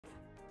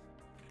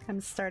I'm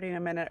starting a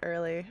minute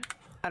early.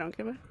 I don't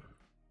give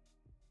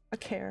a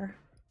care.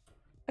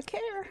 A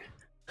care.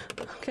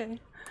 Okay.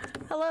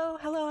 Hello,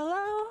 hello,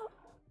 hello.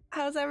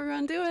 How's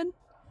everyone doing?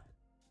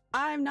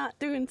 I'm not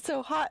doing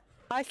so hot.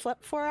 I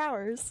slept 4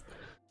 hours,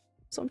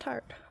 so I'm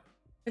tired.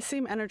 I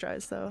seem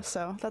energized though,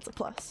 so that's a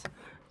plus.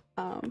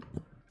 Hello.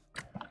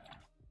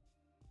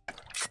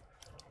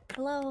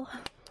 Hello,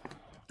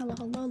 hello,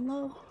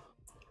 hello.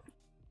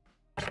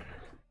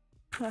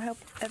 I hope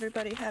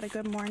everybody had a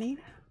good morning,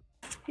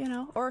 you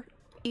know, or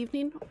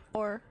evening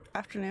or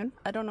afternoon.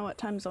 I don't know what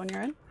time zone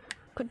you're in.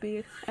 Could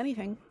be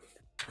anything.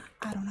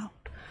 I don't know.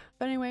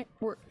 But anyway,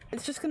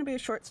 it's just gonna be a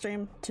short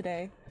stream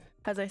today.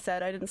 As I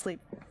said, I didn't sleep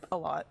a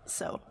lot,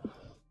 so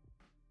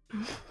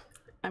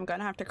I'm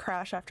gonna have to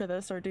crash after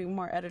this or do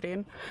more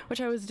editing,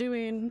 which I was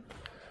doing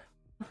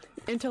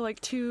until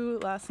like 2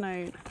 last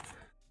night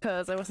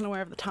because I wasn't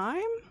aware of the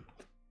time.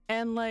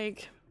 And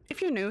like,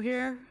 if you're new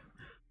here,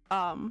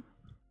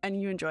 and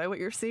you enjoy what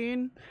you're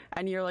seeing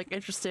and you're like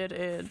interested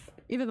in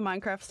either the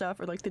Minecraft stuff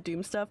or like the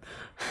Doom stuff,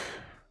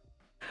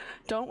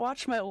 don't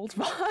watch my old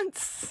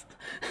VODs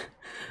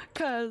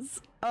because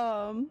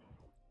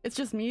it's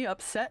just me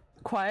upset,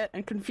 quiet,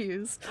 and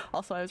confused.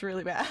 Also, I was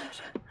really bad.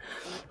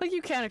 Like,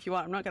 you can if you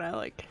want. I'm not gonna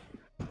like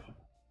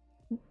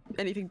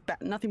anything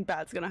bad. Nothing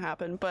bad's gonna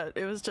happen, but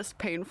it was just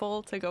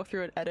painful to go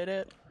through and edit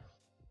it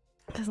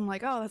because I'm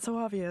like, oh, that's so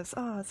obvious.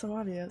 Oh, that's so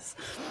obvious.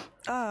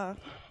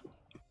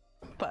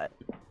 But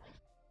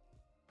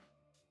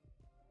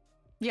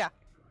yeah,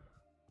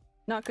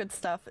 not good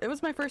stuff. It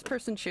was my first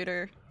person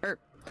shooter, or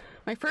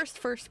my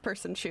first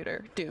person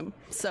shooter, Doom.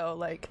 So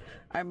like,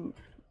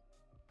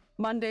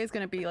 Monday's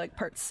gonna be like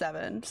part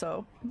 7,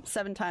 so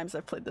 7 times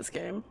I've played this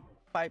game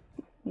by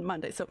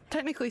Monday, so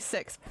technically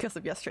 6 because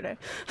of yesterday.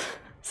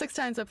 6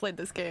 times I've played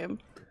this game.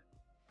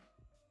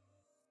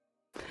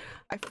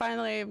 I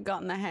finally have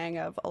gotten the hang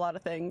of a lot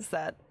of things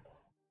that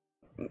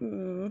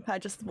I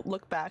just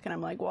look back and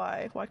I'm like,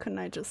 why couldn't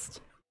I just,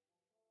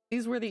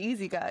 these were the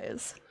easy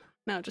guys.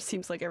 Now it just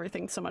seems like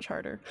everything's so much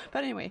harder.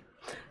 But anyway,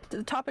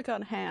 the topic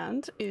on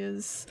hand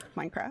is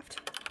Minecraft.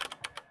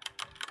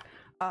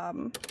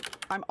 I'm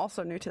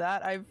also new to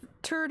that. I've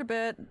toured a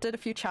bit, did a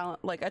few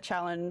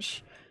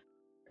challenge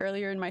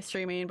earlier in my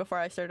streaming before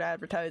I started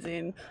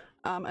advertising.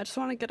 I just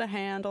want to get a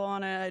handle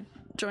on it.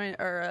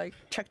 I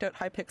checked out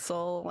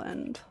Hypixel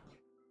and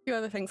a few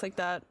other things like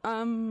that.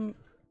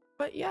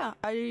 But yeah,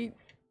 I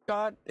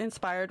got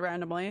inspired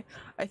randomly.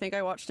 I think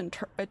I watched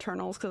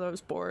Eternals because I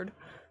was bored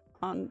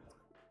on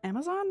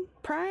Amazon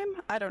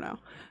Prime? I don't know.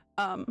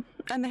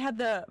 And they had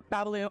the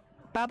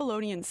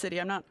Babylonian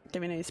city. I'm not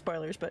giving any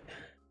spoilers, but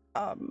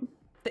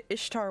the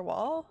Ishtar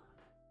Wall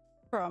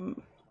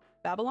from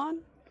Babylon,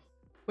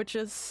 which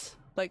is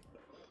like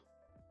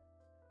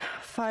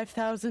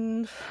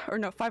 5,000 or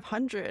no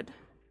 500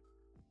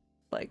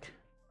 like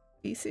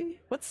BC.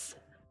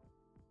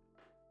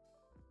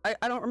 I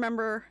don't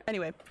remember.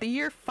 Anyway, the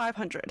year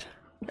 500,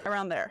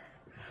 around there.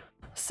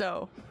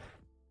 So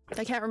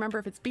I can't remember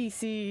if it's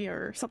BC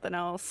or something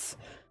else.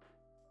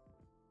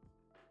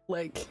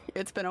 Like,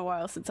 it's been a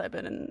while since I've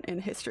been in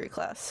history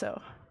class,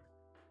 so.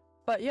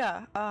 But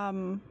yeah,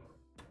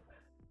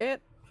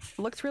 it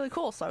looks really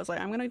cool, so I was like,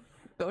 I'm gonna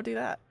go do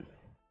that.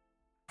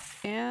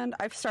 And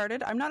I've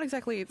started. I'm not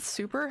exactly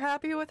super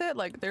happy with it.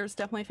 Like, there's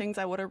definitely things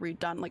I would have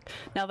redone. Like,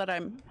 now that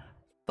I'm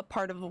the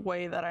part of the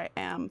way that I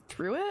am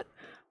through it,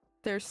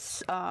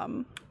 there's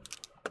been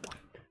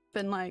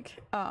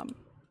like,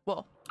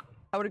 well,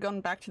 I would have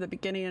gone back to the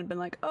beginning and been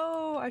like,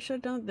 oh, I should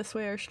have done it this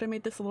way, or should have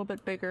made this a little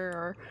bit bigger,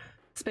 or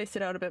spaced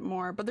it out a bit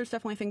more. But there's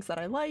definitely things that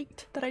I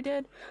liked that I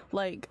did,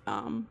 like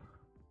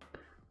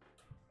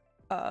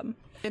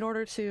in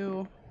order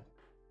to,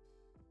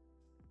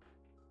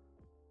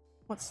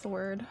 what's the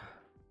word?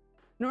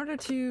 In order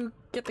to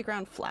get the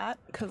ground flat,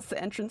 because the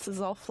entrance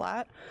is all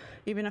flat,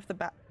 even if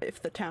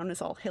the town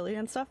is all hilly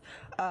and stuff,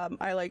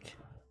 I like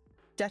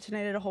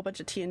detonated a whole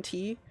bunch of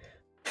TNT.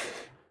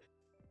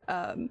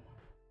 And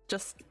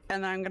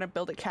then I'm gonna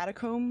build a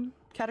catacomb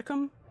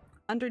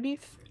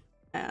underneath,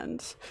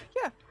 and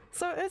yeah,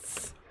 so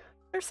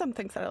there's some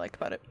things that I like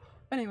about it.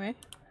 Anyway,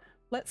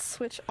 let's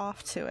switch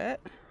off to it.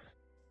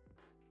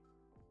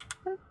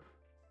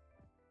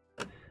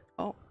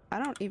 Oh,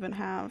 I don't even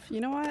have, you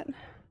know what?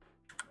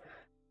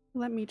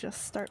 Let me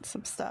just start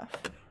some stuff.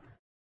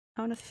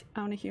 I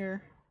wanna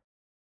hear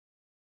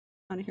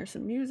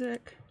some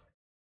music.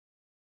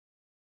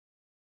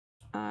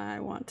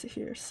 I want to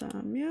hear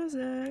some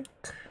music.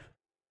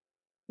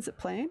 Is it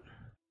playing?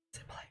 Is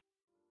it playing?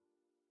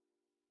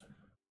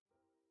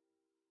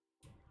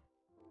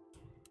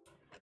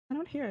 I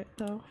don't hear it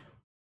though.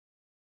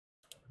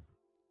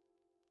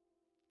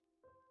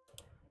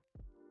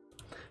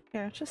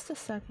 Yeah, just a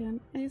second.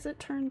 Is it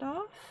turned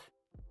off?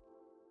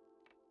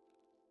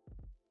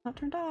 Not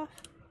turned off.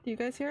 Do you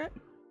guys hear it?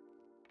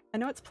 I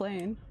know it's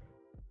playing.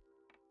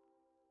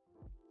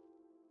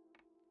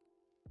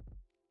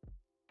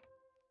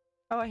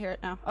 Oh, I hear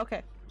it now.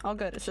 Okay, all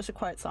good. It's just a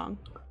quiet song.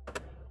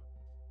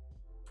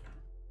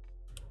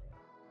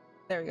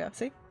 There we go.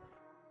 See?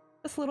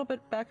 just a little bit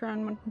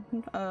background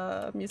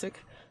music,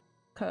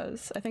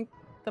 because I think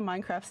the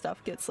Minecraft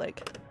stuff gets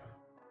like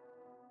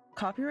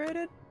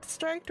copyrighted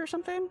striked or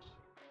something.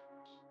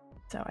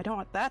 So I don't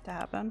want that to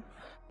happen.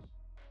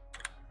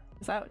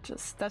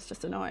 That's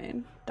just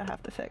annoying to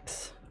have to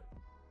fix.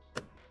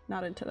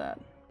 Not into that.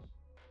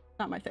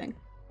 Not my thing.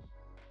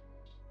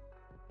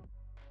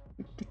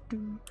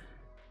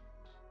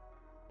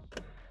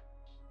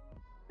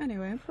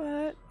 Anyway,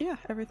 but yeah,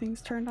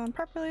 everything's turned on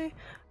properly.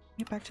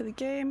 Get back to the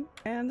game,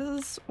 and this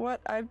is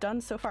what I've done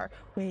so far.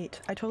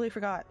 Wait, I totally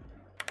forgot.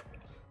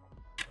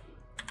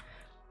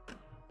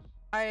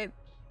 I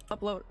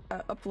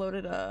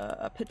uploaded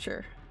a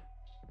picture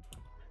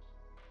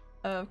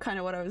of kind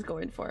of what I was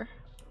going for.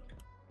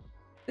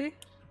 See?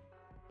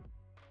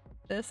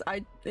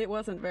 It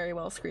wasn't very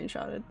well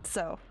screenshotted,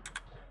 so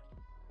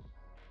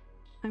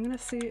I'm gonna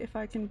see if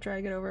I can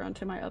drag it over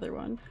onto my other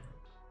one.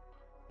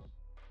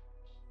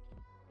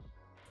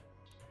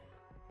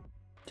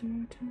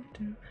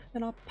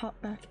 Then I'll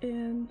pop back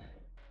in.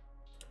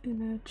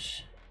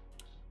 Image.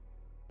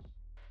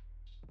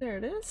 There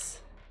it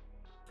is.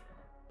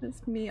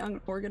 It's me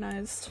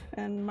unorganized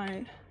and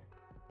my...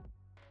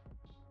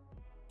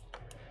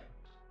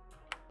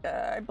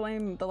 I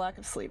blame the lack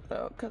of sleep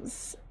though,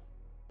 because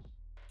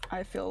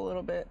I feel a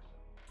little bit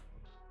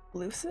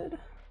lucid.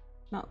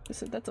 Not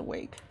lucid, that's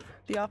awake.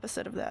 The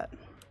opposite of that.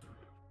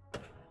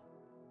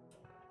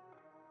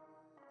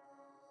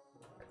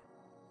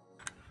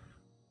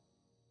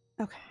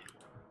 Okay.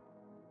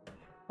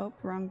 Oh,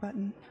 wrong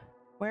button.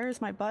 Where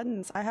is my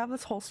buttons? I have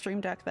this whole stream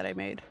deck that I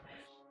made.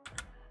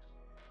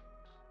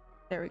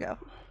 There we go.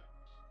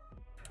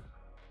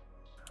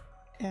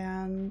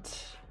 And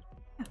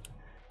yeah.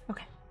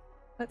 Okay.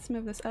 Let's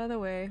move this out of the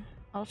way.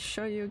 I'll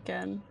show you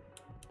again.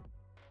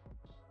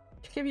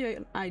 To give you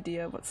an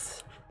idea of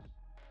what's...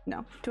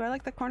 No. Do I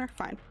like the corner?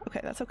 Fine. Okay,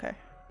 that's okay.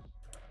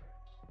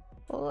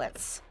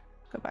 Let's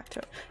go back to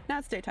it. Now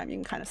it's daytime, you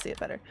can kind of see it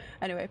better.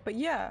 Anyway, but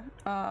yeah,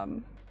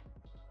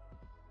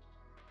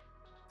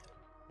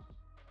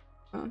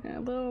 okay, a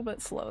little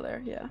bit slow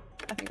there, yeah.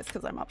 I think it's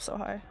because I'm up so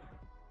high.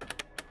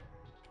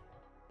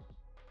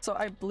 So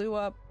I blew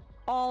up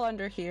all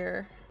under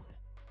here,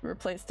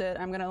 replaced it.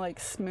 I'm gonna like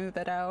smooth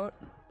it out,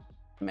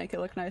 make it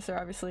look nicer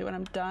obviously when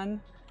I'm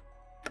done.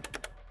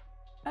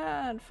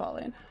 And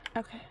falling.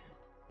 Okay.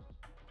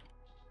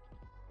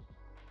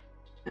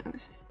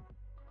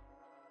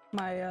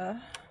 My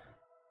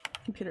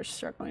computer's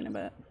struggling a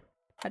bit.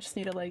 I just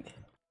need to like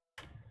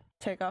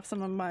take off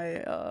some of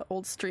my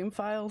old stream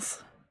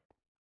files.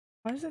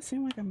 Why does it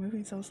seem like I'm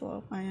moving so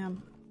slow? I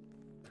am.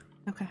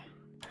 Okay.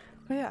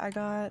 But yeah, I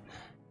got...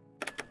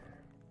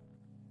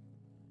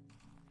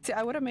 See,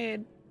 I would have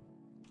made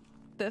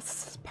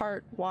this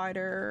part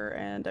wider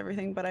and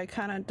everything, but I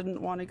kind of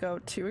didn't want to go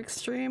too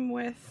extreme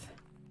with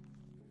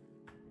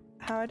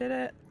how I did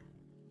it.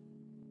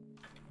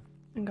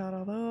 And got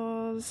all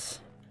those.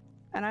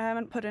 And I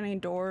haven't put any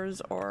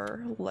doors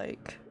or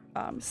like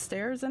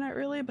stairs in it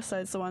really,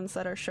 besides the ones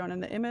that are shown in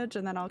the image,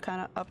 and then I'll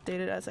kind of update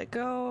it as I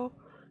go.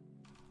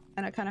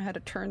 And I kind of had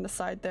to turn the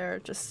side there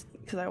just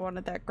because I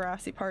wanted that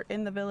grassy part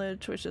in the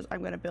village, which is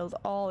I'm going to build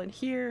all in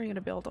here. I'm going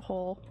to build a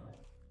whole,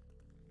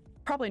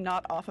 probably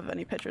not off of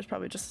any pictures,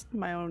 probably just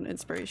my own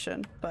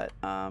inspiration, but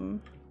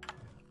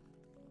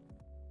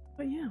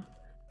yeah,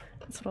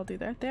 that's what I'll do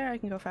there. There, I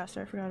can go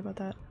faster. I forgot about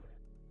that.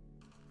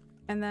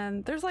 And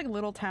then there's like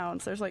little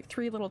towns. There's like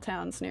 3 little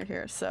towns near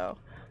here, so,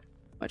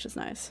 which is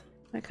nice.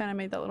 I kind of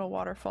made that little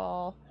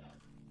waterfall.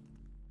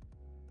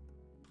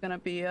 Gonna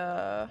be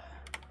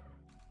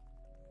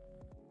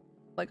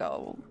like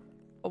a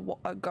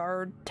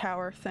guard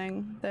tower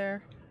thing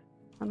there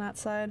on that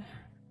side.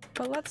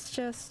 But let's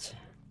just,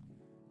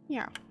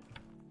 yeah,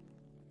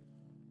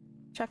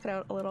 check it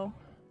out a little.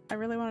 I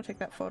really want to take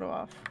that photo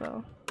off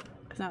though,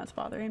 because now it's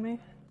bothering me.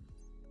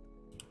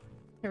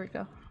 Here we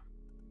go.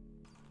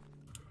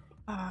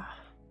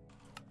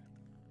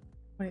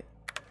 Wait.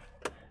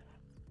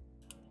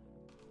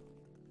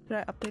 Did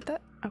I update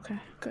that? Okay,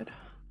 good.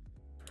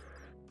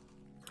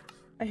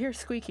 I hear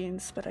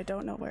squeakings, but I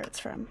don't know where it's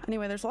from.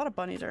 Anyway, there's a lot of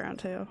bunnies around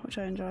too, which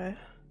I enjoy.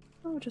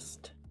 Oh,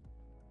 just...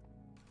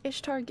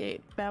 Ishtar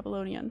Gate,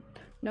 Babylonian.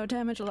 No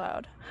damage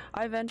allowed.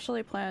 I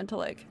eventually plan to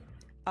like,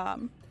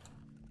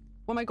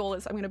 what my goal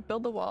is, I'm gonna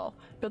build the wall,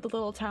 build a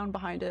little town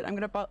behind it. I'm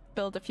gonna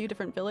build a few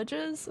different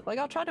villages. Like,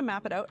 I'll try to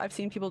map it out. I've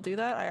seen people do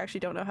that. I actually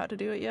don't know how to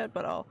do it yet,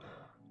 but I'll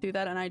do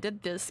that. And I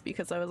did this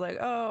because I was like,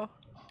 oh,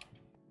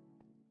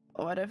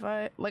 what if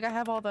I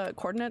have all the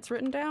coordinates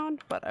written down,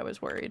 but I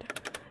was worried.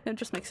 It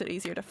just makes it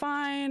easier to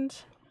find,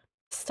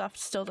 stuff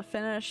still to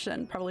finish,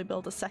 and probably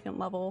build a second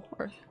level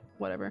or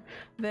whatever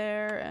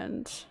there.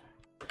 And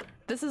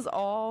this is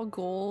all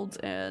gold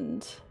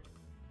and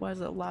what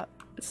is it?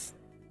 It's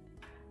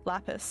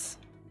lapis.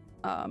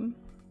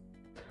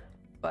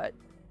 But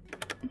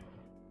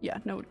yeah,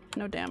 no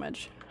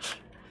damage.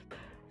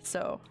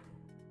 So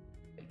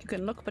you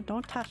can look but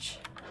don't touch.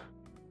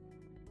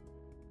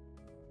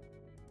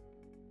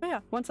 But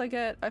yeah, once I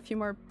get a few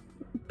more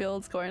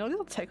builds going,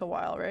 it'll take a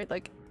while, right?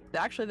 Like,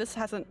 actually this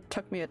hasn't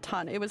took me a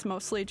ton. It was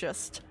mostly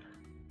just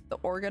the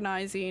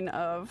organizing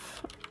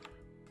of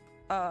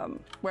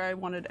where I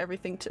wanted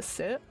everything to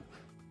sit.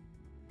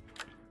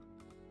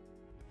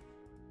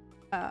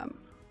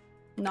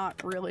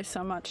 Not really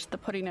so much the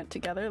putting it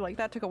together. Like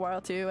that took a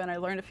while too, and I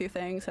learned a few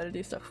things, how to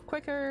do stuff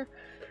quicker.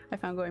 I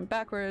found going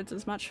backwards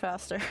is much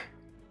faster.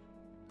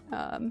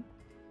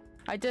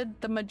 I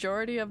did the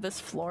majority of this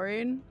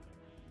flooring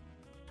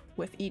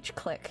with each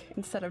click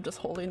instead of just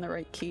holding the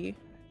right key,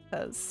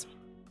 because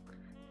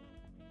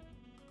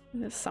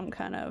there's some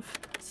kind of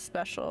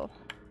special.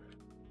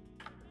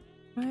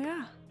 Oh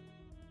yeah,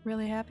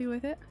 really happy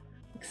with it.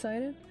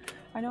 Excited.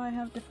 I know I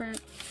have different.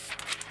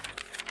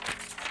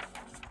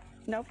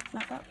 Nope,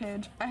 not that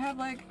page. I have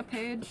like a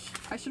page.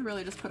 I should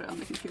really just put it on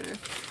the computer.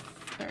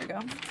 There we go.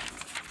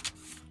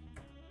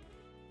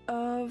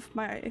 Of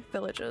my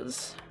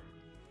villages.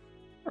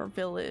 Or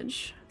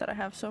village that I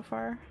have so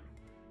far.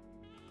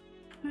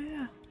 Oh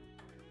yeah.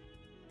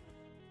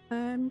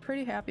 I'm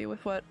pretty happy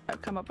with what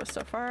I've come up with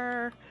so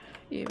far.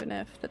 Even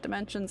if the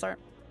dimensions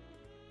aren't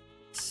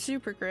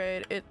super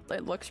great, it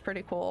looks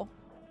pretty cool.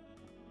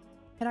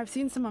 And I've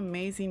seen some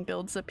amazing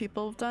builds that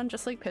people have done,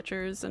 just like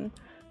pictures and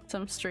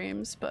some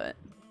streams, but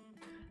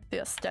the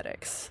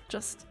aesthetics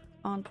just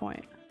on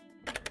point.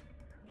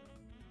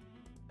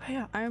 But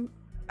yeah, I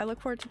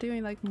look forward to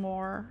doing like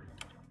more.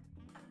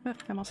 I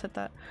almost hit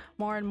that.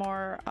 More and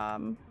more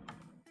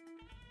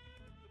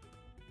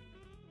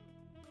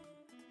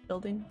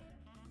building.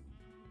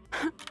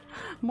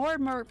 More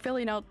and more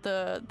filling out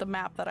the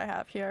map that I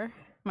have here,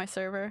 my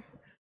server.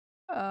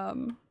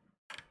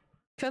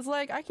 Cause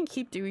like I can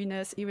keep doing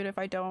this even if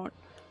I don't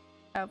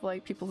have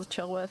like people to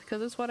chill with,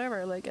 because it's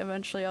whatever, like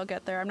eventually I'll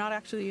get there. I'm not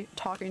actually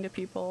talking to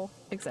people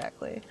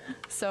exactly,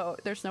 so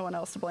there's no one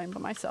else to blame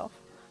but myself.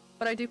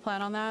 But I do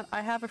plan on that.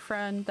 I have a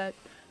friend that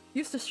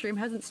used to stream,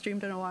 hasn't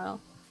streamed in a while.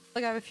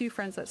 Like I have a few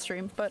friends that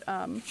stream, but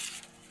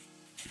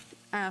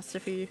asked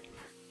if he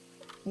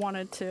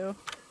wanted to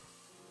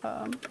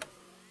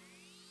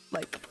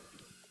like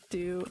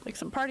do like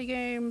some party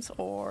games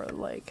or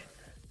like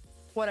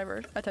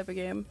whatever, a type of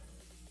game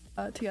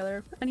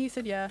together, and he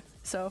said yeah,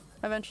 so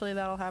eventually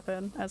that'll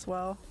happen as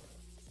well.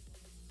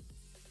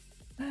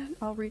 And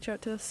I'll reach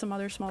out to some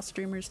other small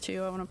streamers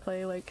too. I want to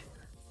play like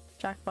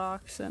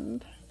Jackbox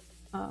and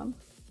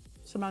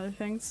some other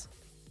things,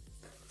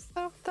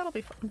 so that'll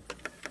be fun.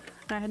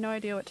 And I had no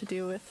idea what to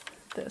do with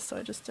this, so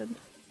I just did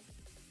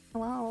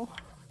hello.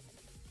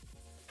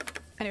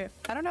 Anyway,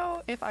 I don't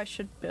know if I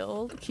should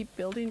keep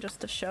building just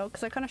to show,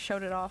 because I kind of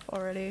showed it off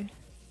already.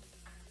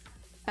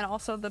 And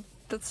also the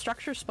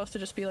structure is supposed to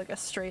just be like a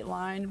straight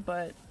line,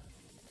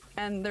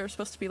 and there's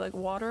supposed to be like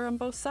water on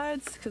both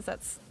sides, because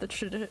that's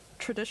the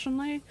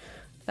traditionally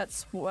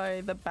that's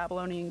why the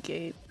Babylonian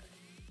gate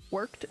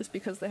worked, is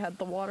because they had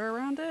the water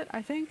around it,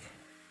 I think.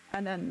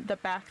 And then the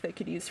back they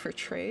could use for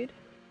trade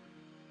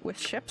with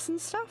ships and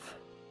stuff.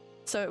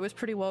 So it was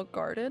pretty well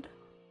guarded.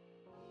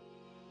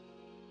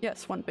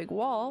 Yes, one big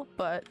wall,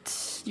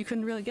 but you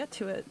couldn't really get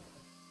to it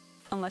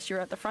unless you're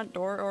at the front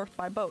door or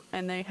by boat,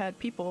 and they had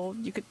people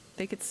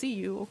they could see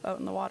you out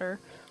in the water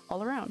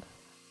all around.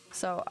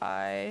 So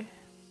it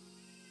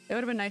would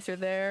have been nicer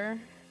there,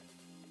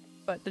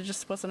 but there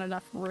just wasn't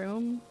enough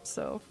room,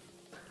 so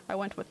I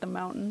went with the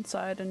mountain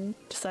side and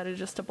decided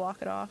just to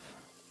block it off.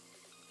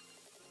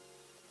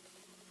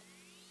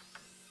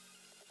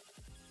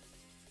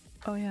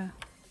 Oh yeah.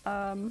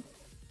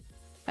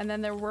 And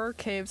then there were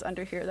caves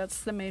under here.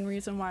 That's the main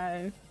reason why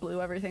I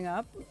blew everything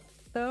up,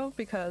 though,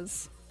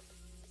 because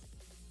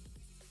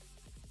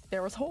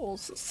there was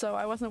holes, so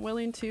I wasn't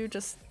willing to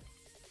just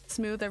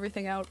smooth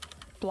everything out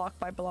block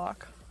by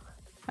block.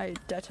 I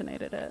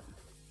detonated it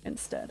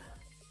instead,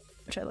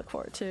 which I look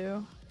forward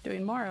to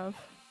doing more of.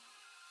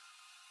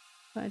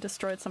 I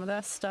destroyed some of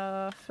that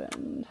stuff,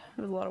 and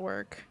it was a lot of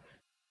work.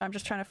 I'm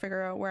just trying to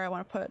figure out where I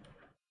want to put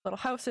little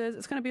houses.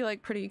 It's gonna be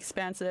like pretty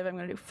expansive. I'm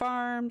gonna do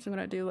farms. I'm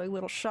gonna do like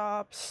little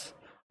shops,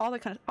 all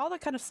that kind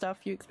of stuff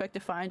you expect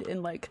to find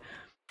in like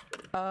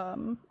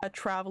a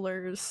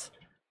traveler's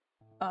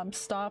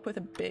stop with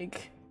a big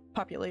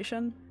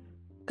population.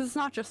 Because it's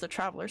not just a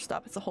traveler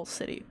stop; it's a whole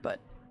city. But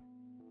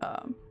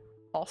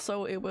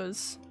also, it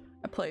was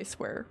a place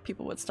where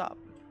people would stop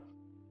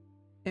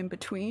in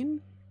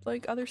between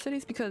like other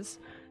cities, because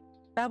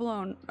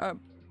Babylon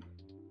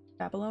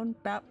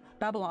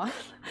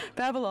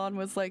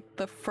was like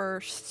the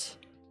first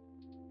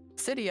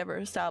city ever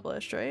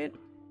established, right?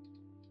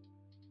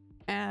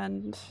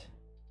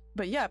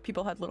 But yeah,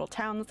 people had little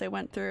towns they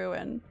went through,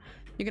 and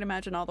you can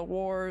imagine all the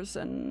wars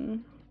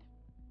and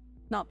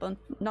not the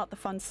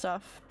fun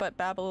stuff. But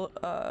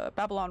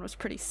Babylon was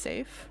pretty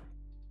safe,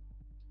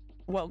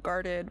 well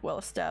guarded, well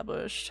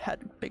established,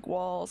 had big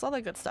walls, all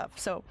that good stuff.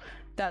 So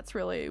that's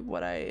really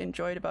what I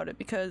enjoyed about it,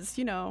 because,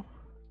 you know,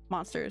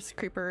 monsters,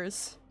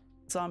 creepers,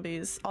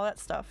 zombies, all that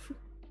stuff.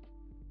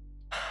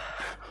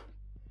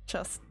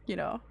 Just, you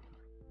know,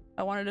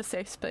 I wanted a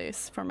safe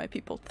space for my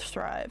people to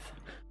thrive.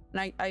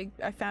 And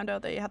I found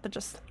out that you have to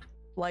just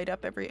light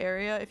up every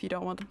area if you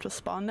don't want them to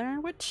spawn there,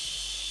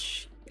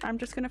 which I'm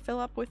just gonna fill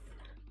up with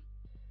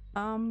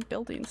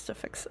buildings to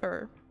fix,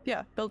 or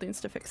yeah,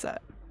 buildings to fix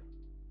that.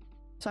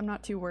 So I'm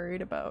not too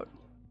worried about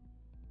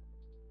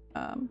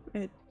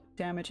it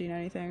damaging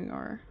anything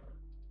or...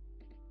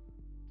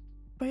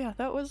 But yeah,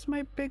 that was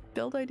my big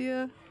build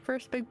idea.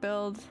 First big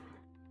build.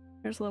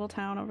 There's a little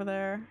town over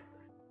there.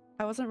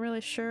 I wasn't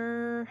really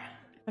sure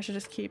if I should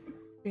just keep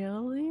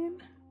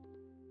building,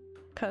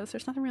 because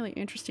there's nothing really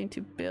interesting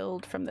to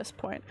build from this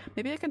point.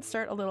 Maybe I can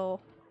start a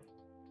little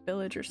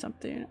village or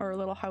something, or a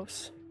little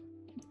house,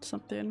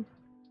 something.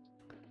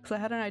 Because I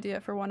had an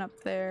idea for one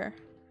up there,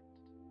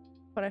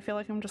 but I feel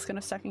like I'm just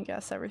gonna second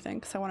guess everything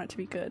because I want it to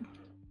be good.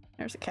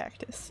 There's a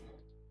cactus.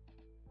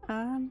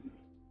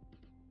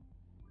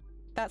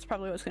 That's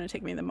probably what's gonna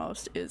take me the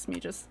most, is me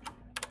just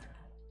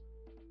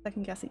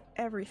second guessing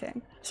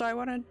everything. So I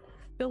want to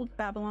build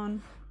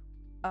Babylon.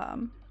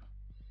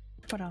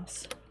 What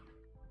else?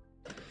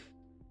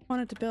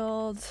 Wanted to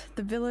build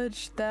the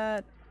village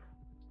that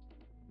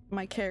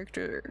my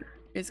character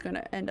is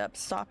gonna end up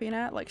stopping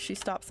at. Like, she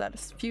stops at a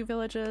few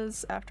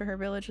villages after her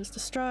village is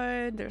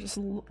destroyed.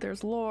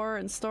 There's lore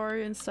and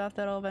story and stuff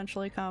that'll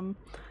eventually come.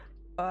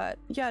 But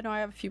yeah, no, I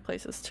have a few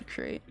places to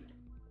create.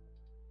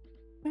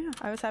 Yeah,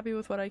 I was happy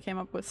with what I came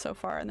up with so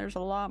far, and there's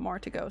a lot more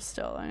to go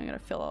still. I'm gonna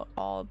fill out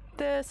all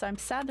this. I'm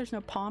sad there's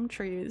no palm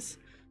trees.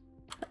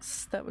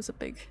 That was a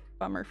big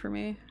bummer for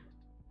me.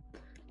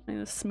 I'm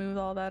gonna smooth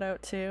all that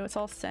out too. It's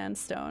all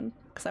sandstone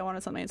because I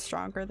wanted something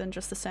stronger than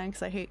just the sand,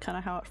 because I hate kind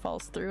of how it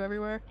falls through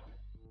everywhere.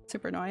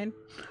 Super annoying.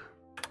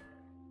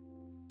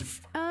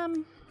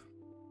 I'm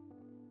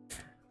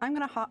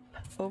gonna hop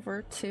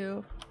over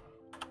to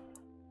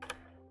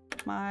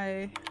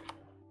my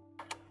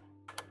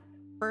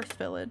first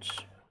village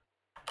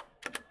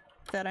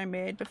that I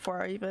made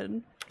before I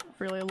even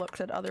really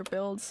looked at other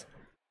builds.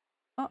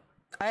 Oh,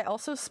 I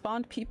also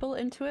spawned people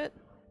into it.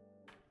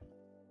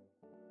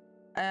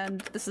 And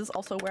this is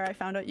also where I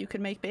found out you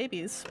could make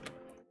babies.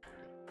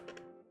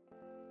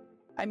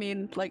 I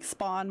mean, like,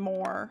 spawn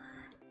more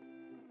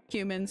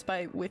humans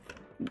with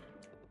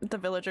the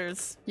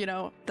villagers, you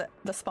know,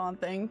 the spawn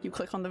thing. You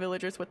click on the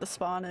villagers with the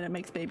spawn and it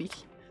makes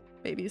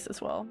babies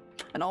as well.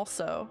 And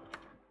also,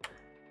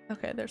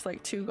 okay, there's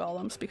like 2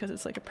 golems because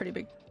it's like a pretty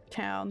big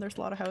town. There's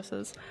a lot of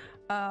houses.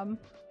 I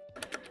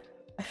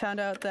found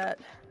out that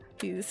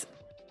these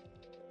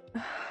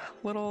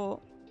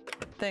little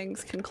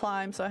things can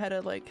climb, so I had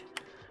to like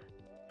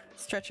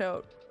stretch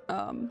out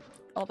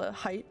all the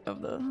height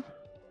of the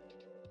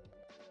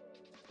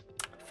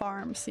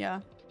farms,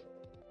 yeah.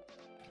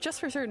 Just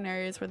for certain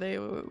areas where they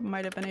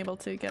might have been able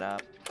to get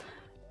up.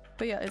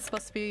 But yeah, it's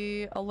supposed to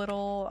be a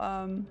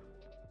little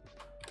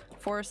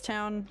forest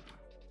town.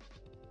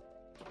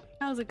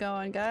 How's it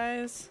going,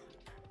 guys?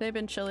 They've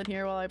been chilling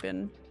here while I've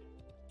been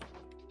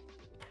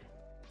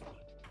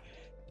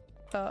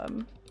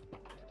and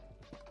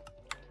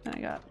I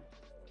got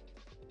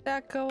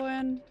that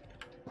going,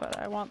 but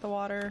I want the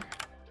water.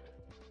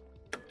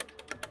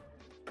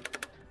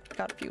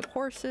 Got a few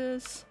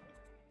horses.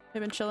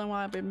 They've been chilling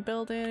while I've been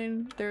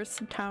building. There's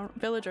some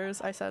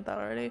villagers. I said that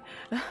already.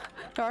 There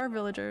are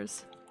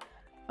villagers.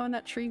 Oh, and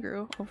that tree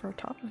grew over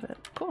top of it.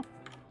 Cool.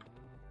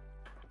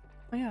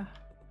 Oh yeah,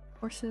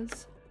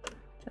 horses.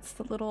 That's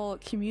the little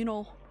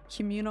communal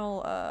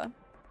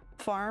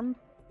farm.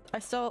 I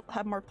still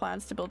have more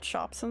plans to build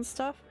shops and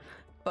stuff,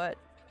 but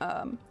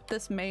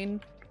this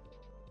main,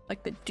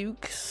 like the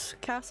Duke's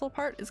castle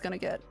part, is gonna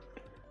get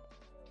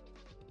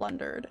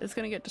plundered. It's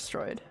gonna get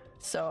destroyed.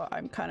 So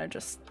I'm kind of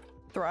just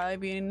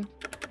thriving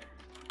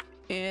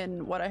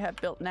in what I have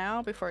built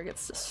now before it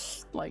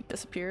gets like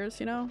disappears,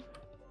 you know?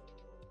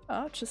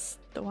 Oh, just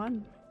the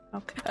one.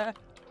 Okay.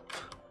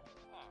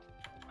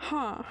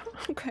 Huh.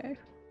 Okay.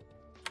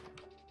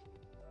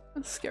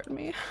 That scared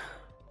me.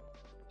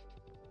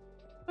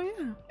 Oh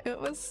yeah, it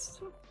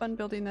was fun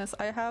building this.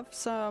 I have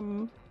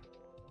some...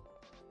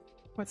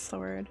 what's the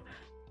word?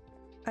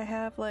 I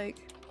have like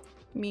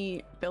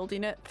me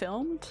building it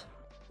filmed.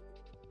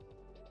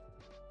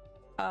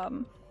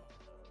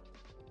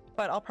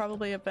 But I'll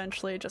probably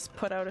eventually just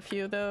put out a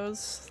few of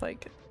those,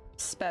 like,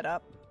 sped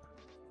up.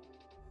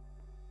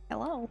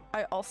 Hello.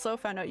 I also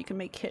found out you can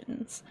make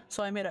kittens,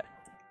 so I made a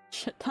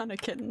shit ton of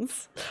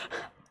kittens.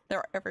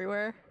 They're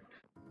everywhere.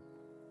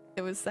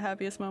 It was the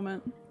happiest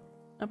moment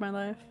of my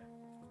life.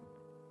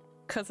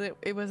 Because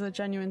it was a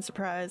genuine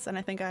surprise, and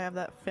I think I have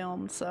that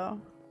filmed, so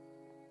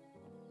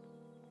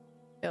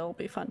it'll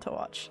be fun to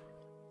watch.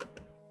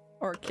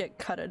 Or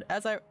get edited,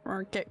 as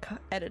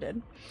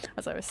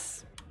I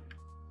was...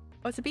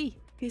 Oh, it's a bee!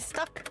 He's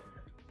stuck!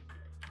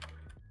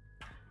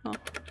 Oh.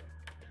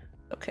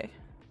 Okay.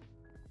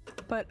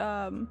 But,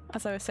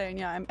 as I was saying,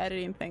 yeah, I'm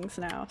editing things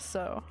now,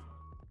 so...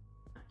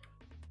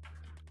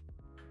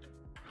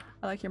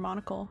 I like your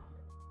monocle.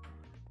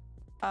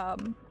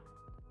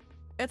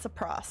 It's a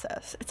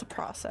process. It's a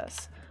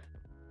process.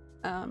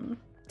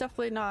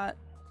 Definitely not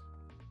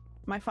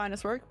my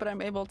finest work, but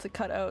I'm able to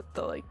cut out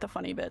the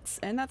funny bits,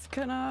 and that's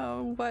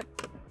kinda what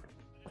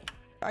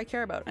I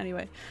care about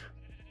anyway.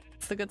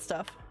 It's the good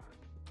stuff.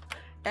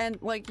 And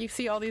like, you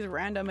see all these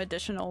random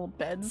additional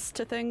beds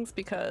to things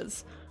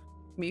because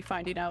me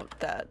finding out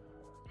that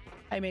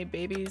I made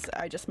babies.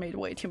 I just made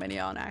way too many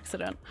on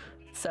accident.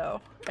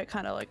 So I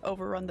kind of like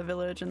overrun the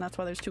village, and that's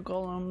why there's 2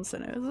 golems,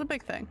 and it was a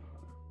big thing.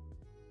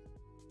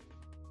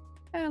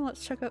 And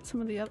let's check out some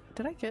of the other—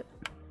 did I get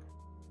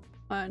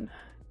 1,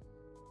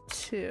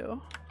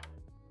 2,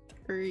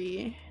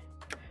 3?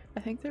 I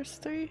think there's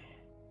 3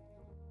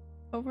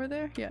 over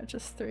there. Yeah,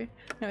 just 3.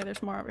 No,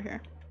 there's more over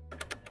here.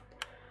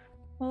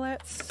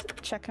 Let's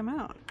check them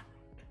out.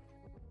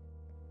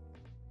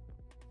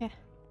 Yeah.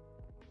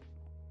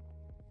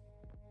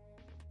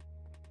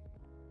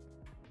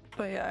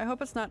 But yeah, I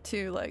hope it's not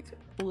too like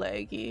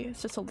laggy.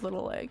 It's just a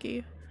little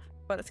laggy,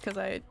 but it's because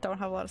I don't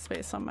have a lot of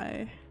space on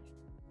my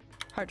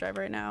hard drive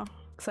right now,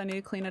 because I need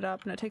to clean it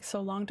up, and it takes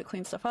so long to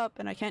clean stuff up,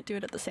 and I can't do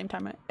it at the same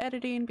time I'm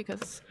editing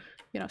because,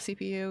 you know,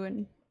 CPU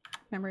and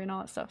memory and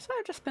all that stuff. So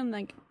I've just been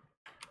like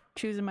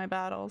choosing my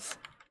battles.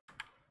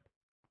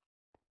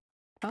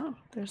 Oh,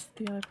 there's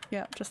the other—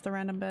 yeah, just the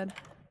random bed.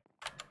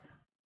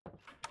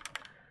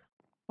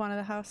 One of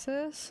the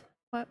houses.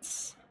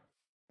 Let's—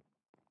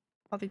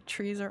 all the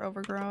trees are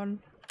overgrown.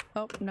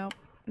 Oh, nope,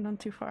 none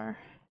too far.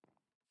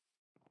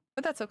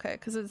 But that's okay,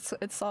 because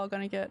it's all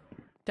gonna get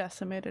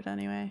decimated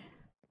anyway.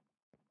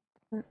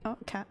 Oh,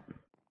 cat. I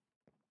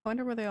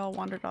wonder where they all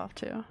wandered off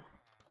to.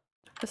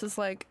 This is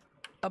like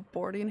a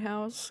boarding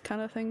house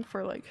kind of thing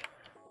for like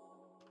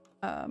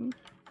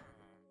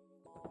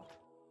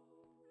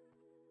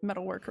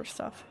metal worker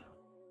stuff.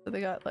 So they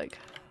got like—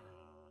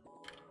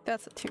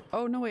 that's a 2.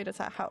 Oh no, wait,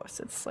 it's a house.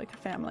 It's like a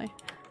family.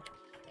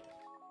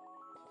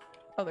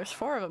 Oh, there's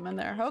 4 of them in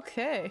there.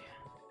 Okay.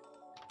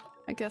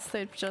 I guess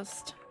they've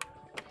just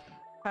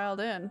piled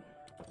in.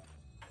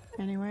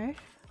 Anyway.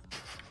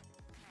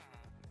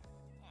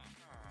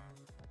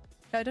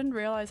 I didn't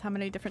realize how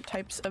many different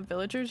types of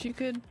villagers you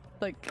could,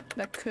 like,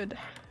 that could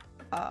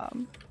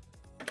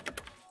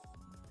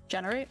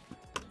generate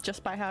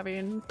just by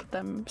having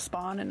them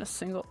spawn in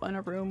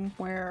a room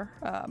where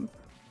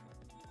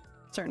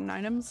certain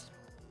items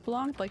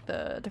belonged, like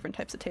the different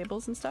types of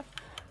tables and stuff.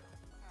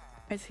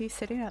 Is he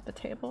sitting at the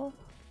table?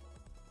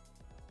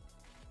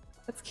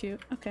 That's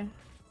cute. Okay.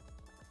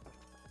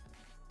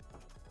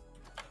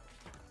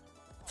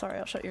 Sorry,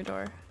 I'll shut your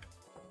door.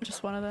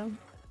 Just one of them.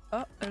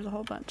 Oh, there's a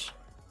whole bunch.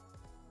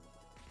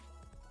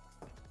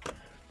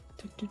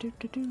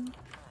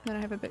 Then I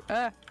have a big—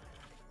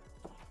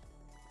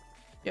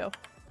 yo.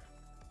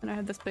 And I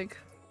had this big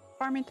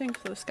farming thing,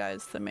 so this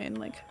guy's the main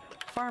like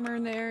farmer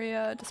in the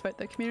area, despite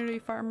the community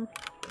farm.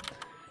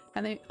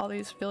 And all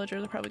these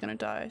villagers are probably gonna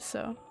die,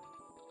 so—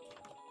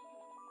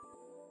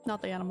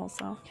 not the animals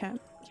though.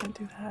 Can't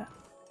do that.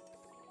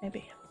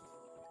 Maybe.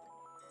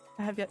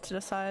 I have yet to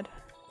decide.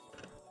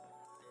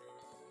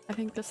 I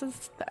think this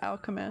is the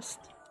alchemist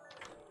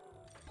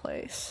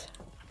place.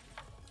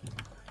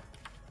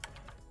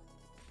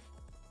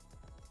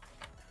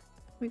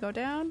 We go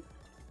down.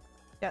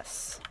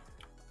 Yes.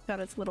 Got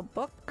his little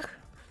book.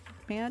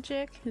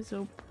 Magic. His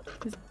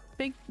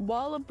big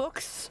wall of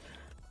books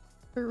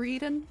for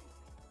reading.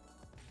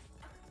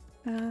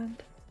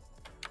 And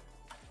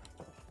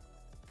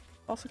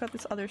also got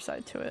this other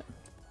side to it.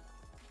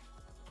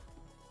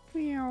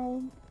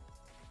 Meow.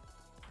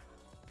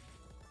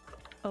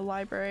 A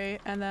library,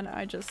 and then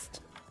I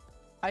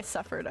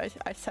suffered.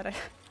 I said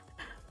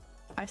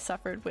I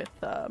suffered with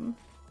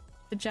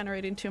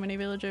generating too many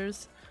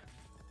villagers.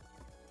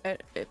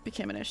 It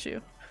became an issue,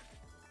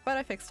 but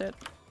I fixed it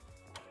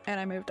and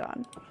I moved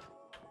on.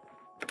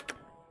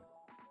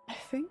 I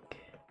think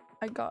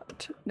I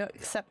got no,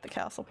 except the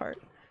castle part.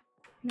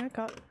 I think I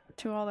got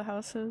to all the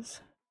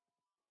houses.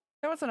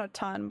 There wasn't a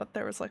ton, but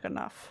there was like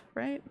enough,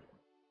 right?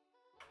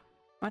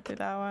 Went through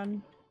that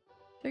one.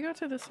 Did I go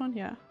to this one?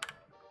 Yeah.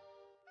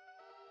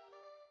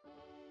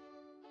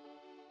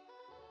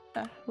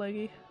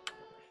 Leggy.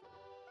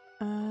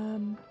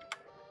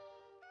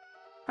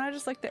 I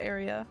just like the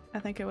area. I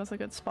think it was a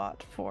good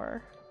spot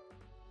for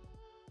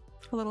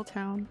a little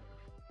town.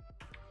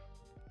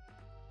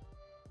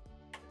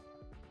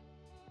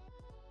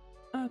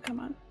 Oh, come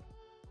on.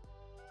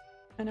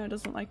 I know it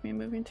doesn't like me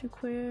moving too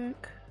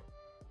quick.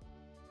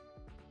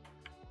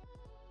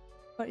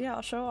 But yeah,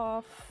 I'll show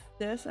off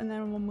this and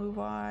then we'll move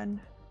on.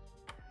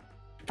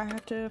 I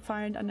have to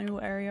find a new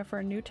area for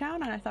a new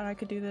town, and I thought I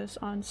could do this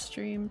on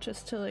stream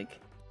just to like,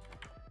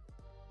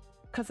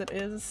 because it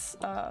is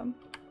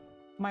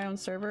my own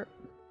server.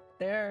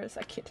 There's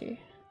a kitty.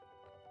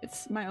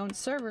 It's my own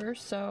server,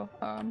 so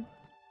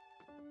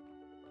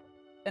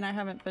and I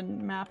haven't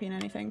been mapping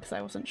anything because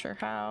I wasn't sure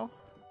how.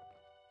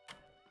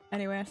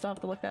 Anyway, I still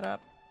have to look that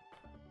up.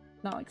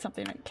 Not like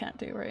something I can't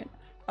do, right?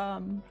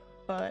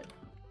 But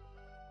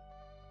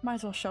might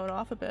as well show it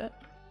off a bit.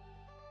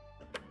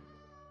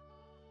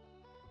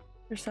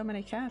 There's so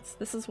many cats.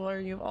 This is where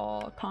you've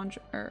all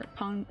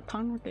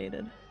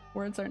congregated.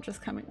 Words aren't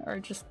just coming,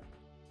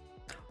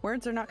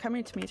 words are not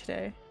coming to me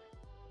today.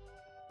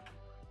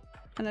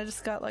 And I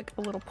just got like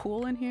a little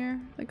pool in here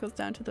that goes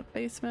down to the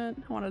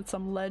basement. I wanted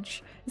some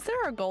ledge. Is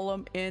there a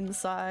golem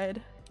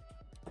inside?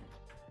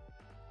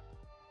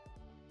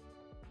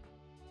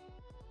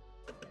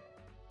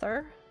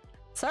 Sir?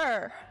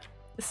 Sir!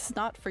 This is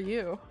not for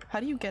you.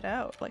 How do you get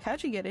out? Like,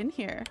 how'd you get in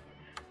here?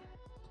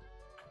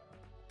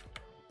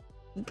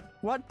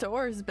 What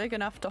door is big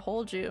enough to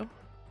hold you?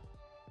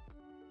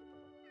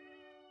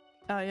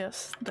 Ah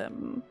yes,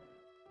 the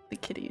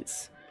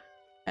kitties.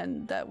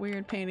 And that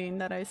weird painting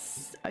that I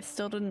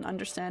still didn't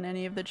understand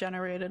any of the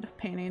generated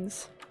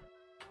paintings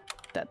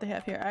that they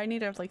have here. I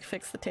need to like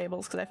fix the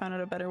tables because I found out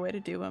a better way to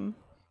do them,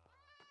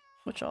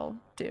 which I'll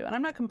do. And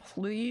I'm not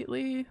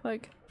completely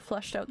like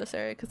fleshed out this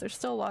area because there's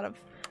still a lot of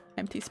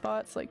empty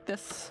spots like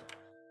this.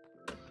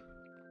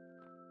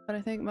 But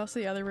I think most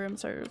of the other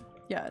rooms are,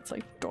 yeah, it's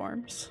like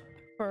dorms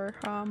for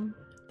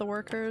the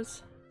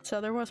workers.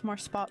 So there was more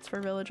spots for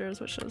villagers,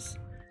 which is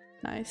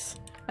nice.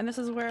 And this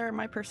is where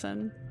my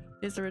person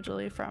is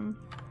originally from,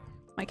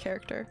 my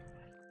character.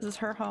 This is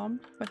her home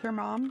with her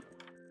mom,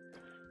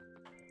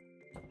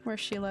 where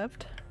she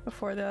lived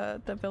before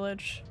the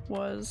village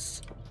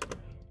was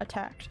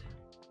attacked.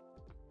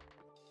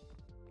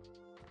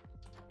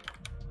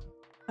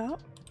 Oh.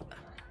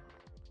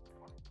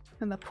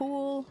 And the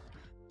pool.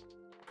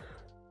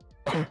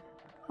 Oh,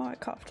 I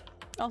coughed.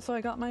 Also, I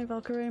got my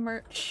Valkyrie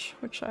merch,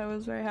 which I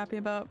was very happy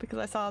about because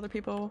I saw other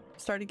people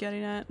started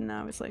getting it and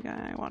I was like,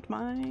 I want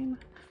mine.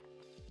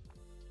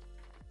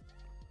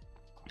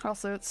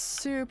 Also, it's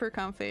super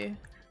comfy.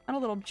 Not a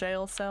little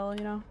jail cell,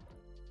 you know?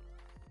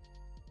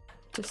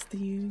 Just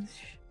the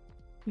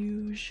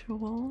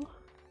usual.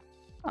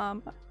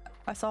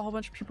 I saw a whole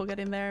bunch of people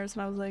getting theirs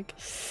and I was like,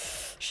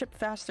 ship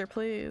faster,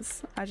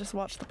 please. I just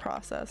watched the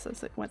process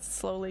as it went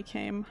slowly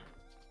came.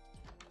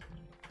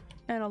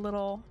 And a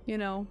little, you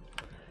know,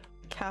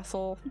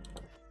 castle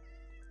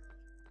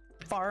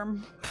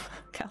farm.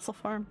 Castle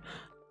farm.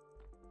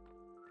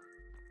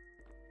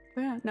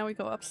 But yeah, now we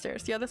go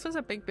upstairs. Yeah, this was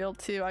a big build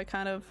too. I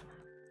kind of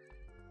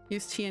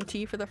used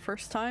TNT for the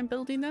first time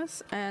building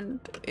this and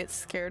it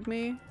scared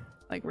me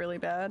like really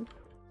bad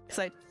because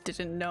I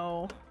didn't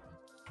know.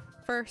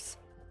 First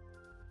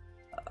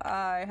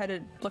I had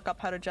to look up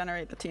how to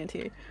generate the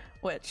TNT,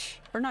 which,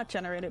 or not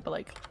generate it, but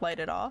like light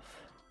it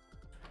off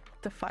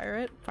to fire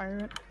it,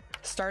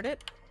 start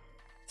it,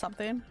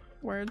 something.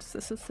 Words.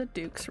 This is the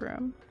Duke's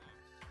room.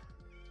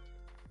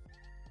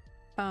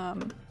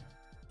 And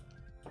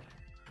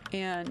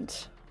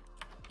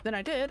then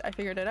I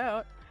figured it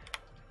out.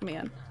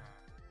 Man.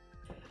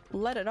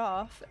 Let it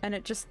off and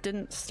it just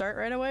didn't start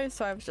right away,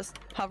 so I was just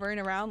hovering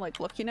around like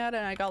looking at it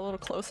and I got a little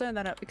closer and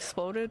then it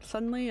exploded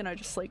suddenly and I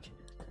just like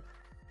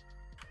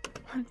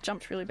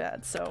jumped really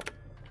bad, so.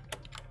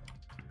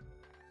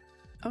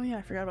 Oh yeah,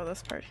 I forgot about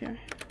this part here.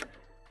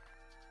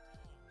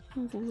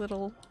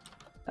 Little,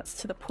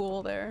 that's to the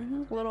pool there.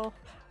 Little,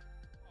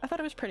 I thought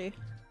it was pretty.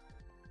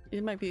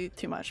 It might be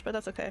too much, but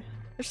that's okay.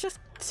 There's just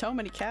so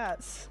many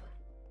cats.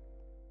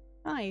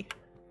 Hi.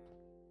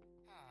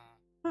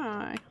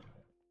 Hi.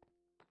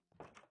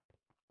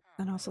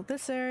 And also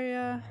this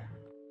area.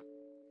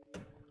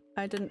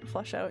 I didn't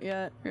flush out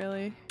yet,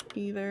 really,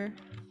 either.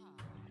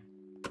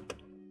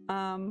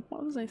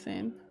 What was I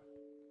saying?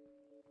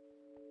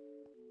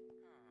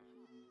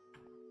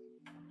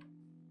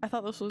 I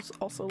thought this was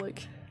also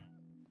like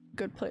a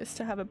good place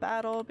to have a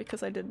battle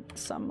because I did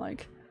some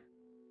like,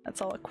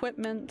 that's all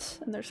equipment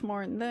and there's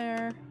more in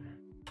there.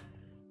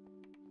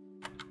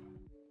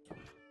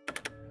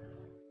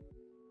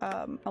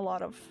 A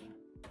lot of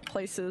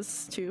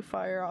places to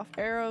fire off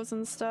arrows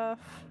and stuff.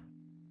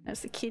 There's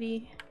the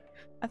kitty.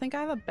 I think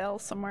I have a bell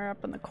somewhere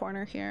up in the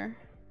corner here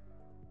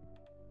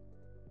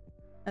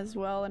as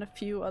well, and a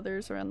few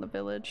others around the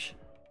village.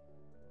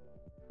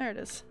 There it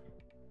is.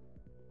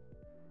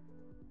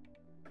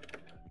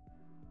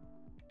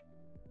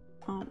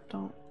 Oh,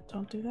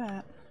 don't do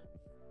that.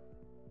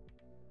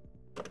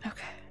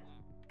 Okay.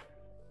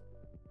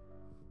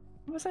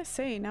 What was I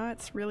saying? Now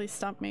it's really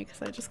stumped me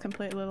because I just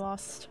completely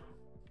lost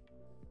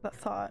that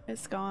thought.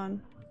 It's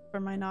gone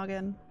from my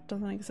noggin.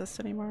 Doesn't exist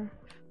anymore.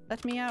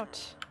 Let me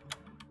out.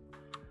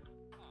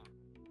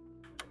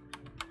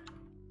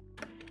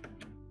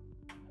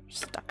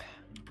 Stuck.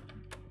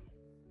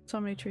 So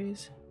many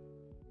trees.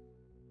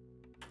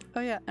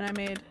 Oh yeah, and I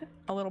made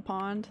a little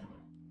pond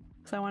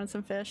because I wanted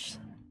some fish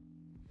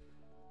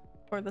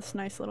for this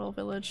nice little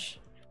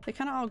village. They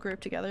kind of all group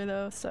together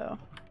though, so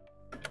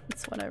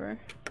it's whatever.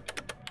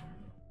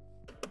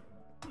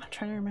 I'm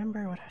trying to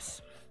remember what I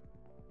was.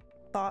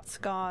 Thoughts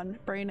gone,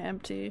 brain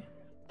empty,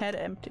 head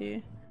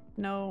empty,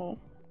 no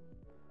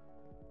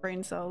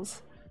brain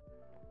cells.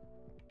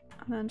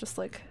 And then just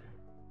like,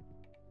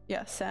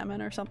 yeah,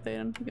 salmon or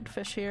something. You could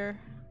fish here.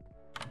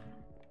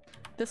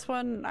 This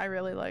one, I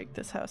really like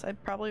this house. I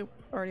probably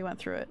already went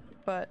through it,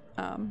 but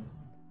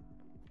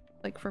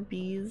like for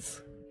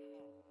bees,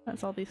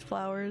 that's all these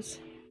flowers.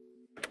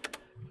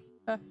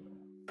 And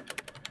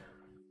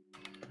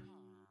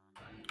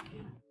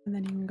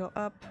then you can go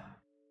up.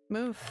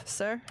 Move,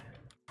 sir.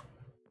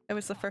 It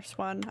was the first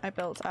one I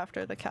built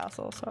after the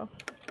castle, so.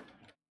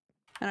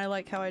 And I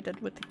like how I did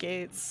with the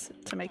gates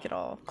to make it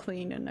all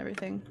clean and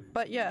everything.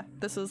 But yeah,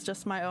 this is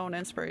just my own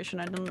inspiration.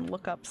 I didn't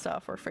look up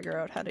stuff or figure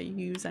out how to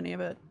use any of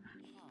it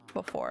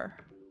before,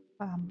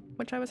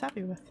 which I was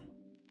happy with.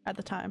 at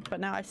the time, but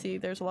now I see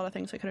there's a lot of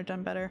things I could have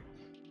done better.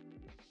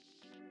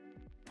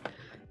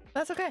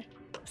 That's okay.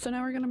 So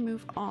now we're gonna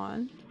move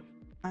on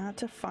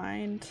to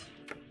find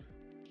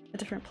a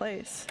different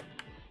place.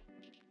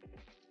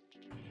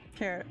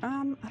 Here,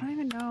 I don't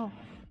even know.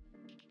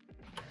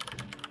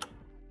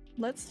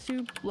 Let's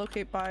do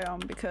locate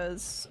biome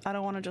because I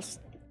don't want to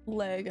just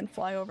lag and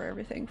fly over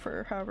everything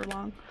for however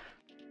long.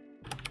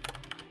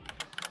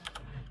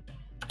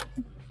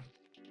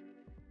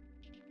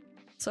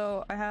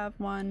 So I have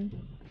one,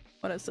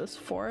 what is this,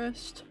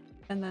 forest,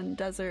 and then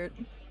desert.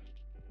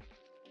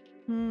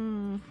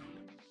 Oh,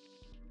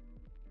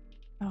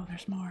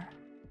 there's more.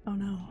 Oh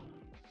no.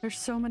 There's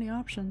so many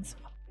options.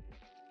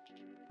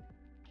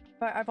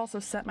 But I've also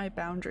set my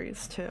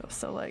boundaries too,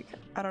 so like,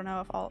 I don't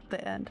know if I'll,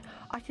 the end.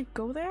 I could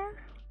go there?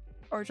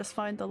 Or just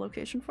find the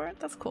location for it?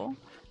 That's cool.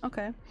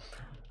 Okay.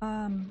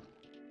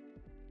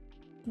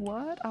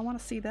 What? I want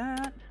to see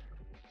that.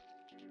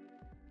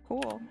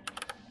 Cool.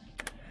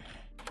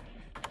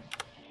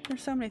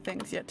 There's so many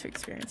things yet to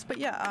experience. But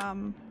yeah,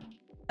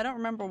 I don't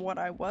remember what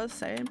I was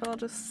saying, but I'll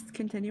just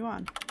continue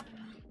on.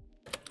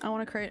 I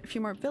want to create a few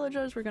more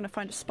villages. We're going to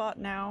find a spot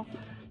now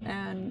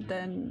and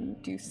then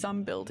do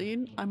some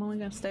building. I'm only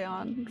going to stay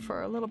on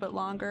for a little bit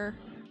longer.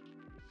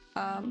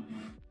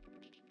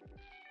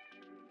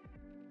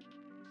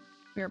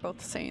 We are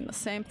both saying the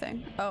same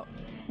thing. Oh,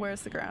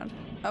 where's the ground?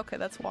 Okay,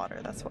 that's water,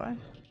 that's why.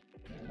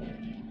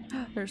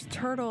 There's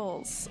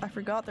turtles! I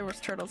forgot there was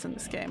turtles in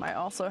this game. I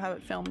also have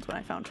it filmed when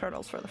I found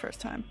turtles for the first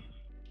time.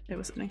 It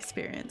was an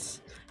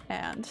experience.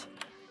 And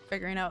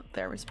figuring out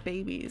there was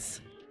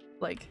babies,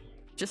 like,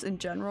 just in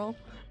general.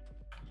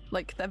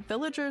 Like, that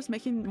villagers,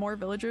 making more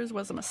villagers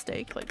was a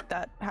mistake. Like,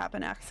 that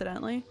happened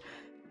accidentally.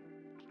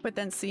 But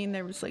then seeing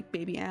there was, like,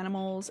 baby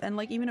animals and,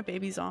 like, even a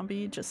baby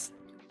zombie just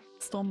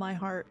stole my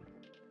heart.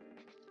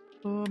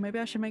 Oh, maybe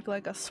I should make,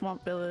 like, a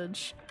swamp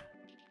village.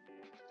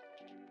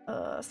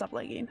 Stop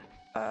lagging.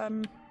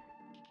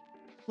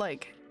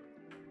 Like,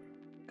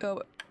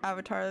 go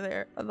Avatar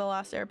there, The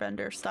Last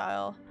Airbender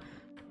style.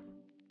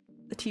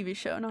 The TV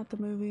show, not the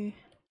movie.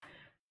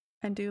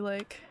 And do,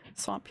 like,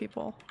 swamp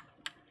people.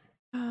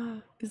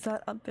 Is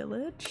that a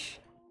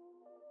village?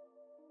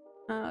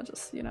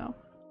 Just, you know,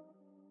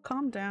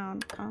 calm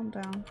down, calm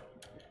down.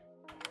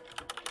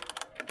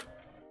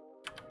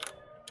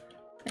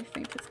 I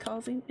think it's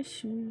causing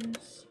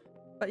issues.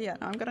 But yeah,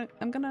 no,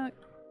 I'm gonna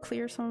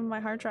clear some of my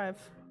hard drive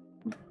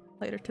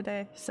later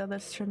today, so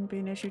this shouldn't be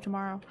an issue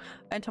tomorrow.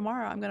 And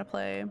tomorrow I'm gonna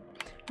play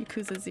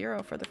Yakuza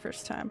 0 for the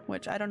first time,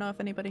 which I don't know if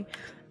anybody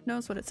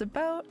knows what it's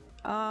about,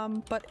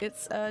 but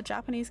it's a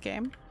Japanese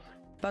game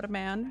about a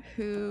man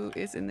who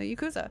is in the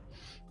Yakuza.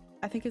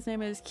 I think his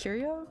name is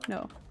Kiryu?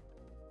 No.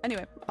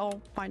 Anyway, I'll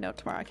find out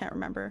tomorrow. I can't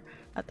remember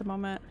at the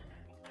moment.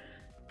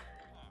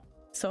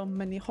 So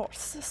many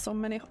horse, so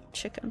many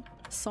chicken,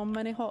 so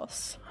many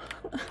horse.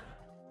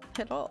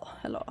 Hello,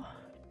 hello.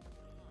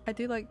 I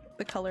do like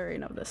the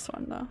coloring of this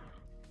one though.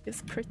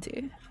 It's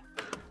pretty.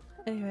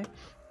 Anyway.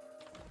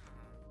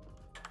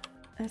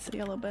 That's a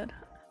yellow bed.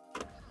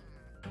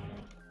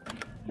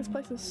 This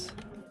place is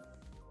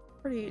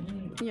pretty,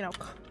 you know,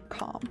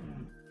 calm.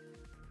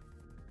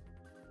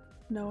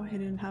 No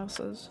hidden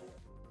houses.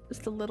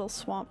 Just a little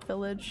swamp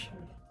village.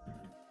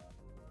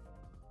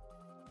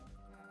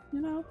 You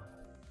know?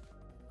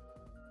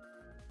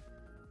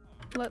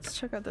 Let's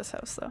check out this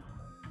house though.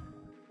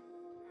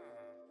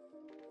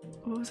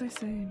 What was I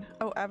saying?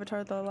 Oh,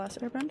 Avatar The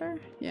Last Airbender?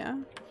 Yeah.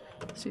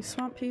 See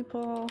swamp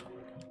people.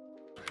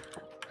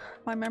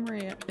 My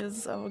memory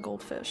is of a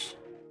goldfish.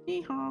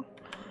 Hee-haw.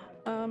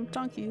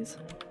 Donkeys.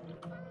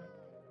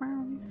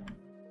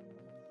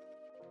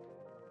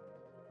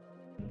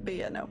 But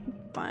yeah, no.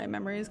 My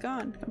memory is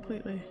gone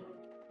completely.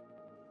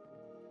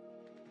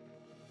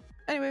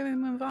 Anyway, we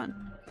move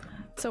on.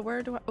 So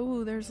where do I—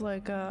 oh, there's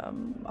like a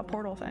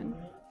portal thing.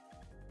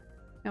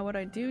 Now what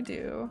I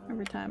do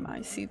every time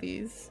I see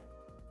these,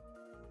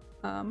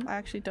 I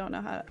actually don't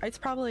know how to— it's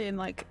probably in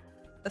like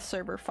a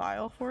server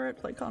file for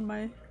it, like on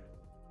my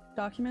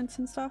documents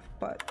and stuff,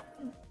 but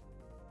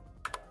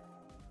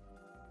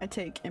I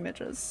take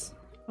images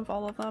of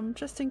all of them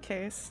just in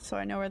case, so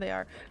I know where they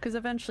are, because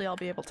eventually I'll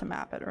be able to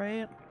map it,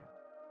 right?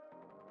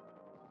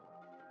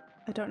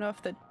 I don't know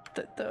if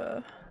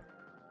the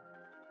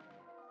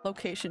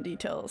location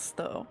details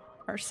though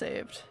are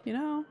saved, you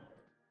know?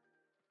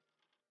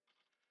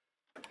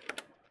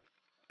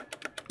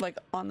 Like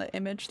on the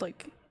image,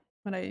 like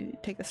when I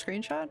take a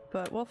screenshot,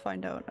 but we'll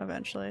find out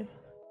eventually.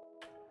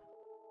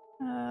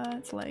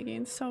 It's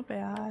lagging so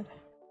bad.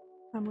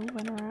 I'm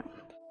moving around.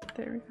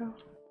 There we go.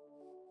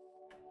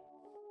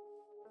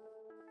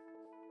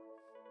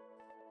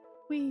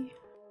 Whee!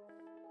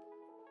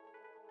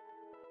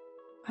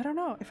 I don't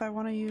know if I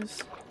want to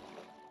use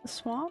the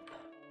swamp.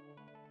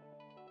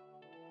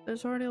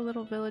 There's already a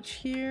little village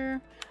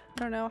here. I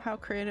don't know how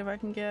creative I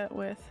can get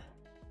with—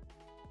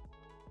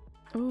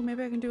 ooh,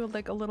 maybe I can do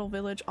like a little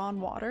village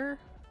on water,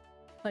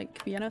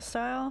 like Vienna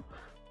style,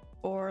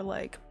 or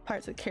like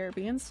Pirates of the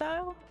Caribbean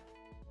style.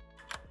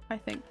 I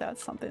think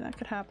that's something that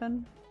could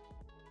happen.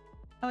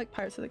 I like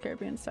Pirates of the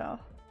Caribbean style.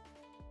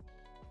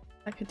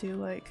 I could do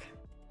like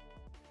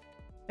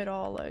it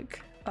all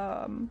like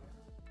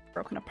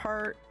broken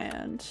apart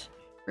and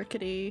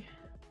rickety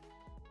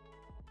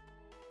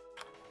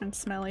and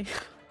smelly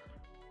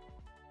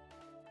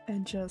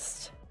and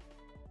just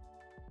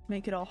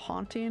make it all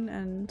haunting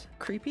and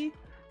creepy.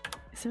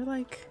 Is there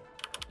like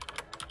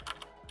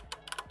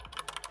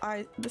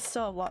I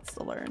still have lots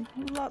to learn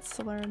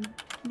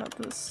about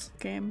this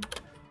game,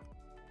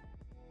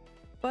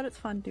 but it's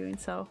fun doing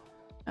so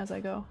as I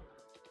go.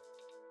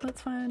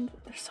 Let's find,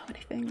 there's so many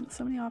things,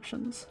 so many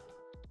options.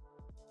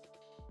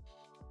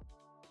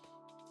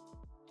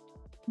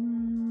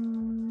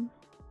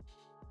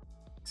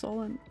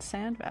 Soul and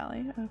Sand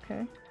Valley,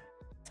 okay.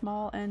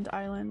 Small End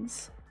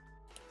Islands.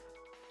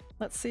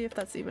 Let's see if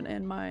that's even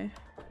in my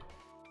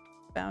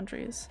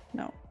boundaries.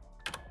 No.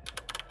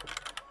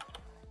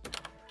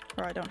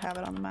 Or I don't have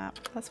it on the map.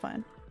 That's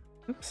fine.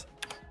 Oops.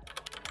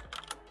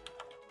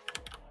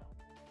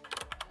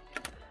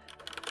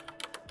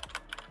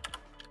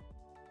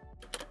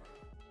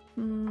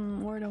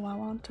 Where do I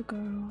want to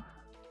go?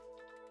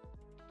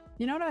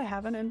 You know what I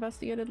haven't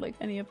investigated? Like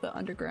any of the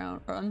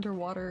underground or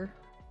underwater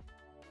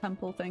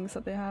temple things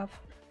that they have.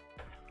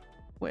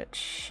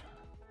 Which...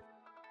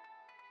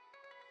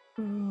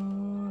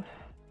 Ooh,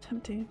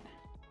 tempting.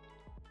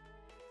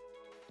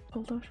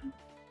 Cold ocean?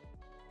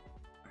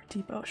 Or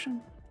deep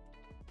ocean?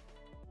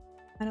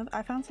 I know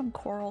I found some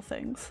coral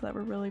things that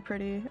were really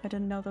pretty. I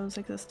didn't know those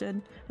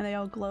existed, and they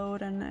all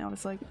glowed, and I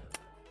was like,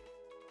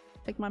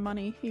 take my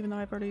money, even though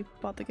I've already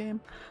bought the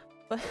game.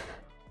 But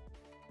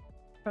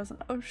frozen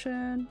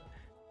ocean,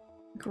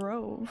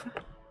 grove.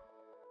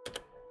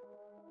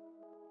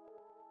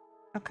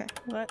 Okay,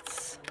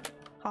 let's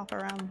hop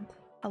around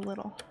a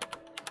little.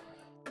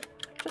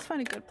 Just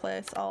find a good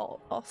place.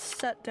 I'll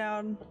set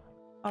down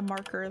a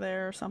marker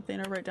there or something,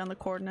 or write down the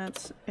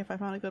coordinates if I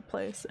found a good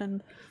place,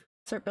 and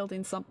start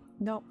building some.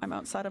 Nope, I'm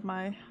outside of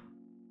my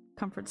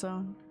comfort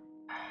zone.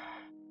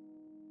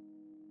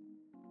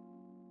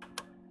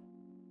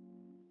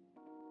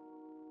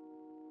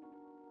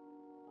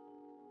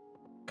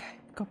 Okay,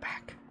 go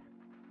back.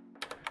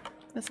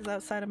 This is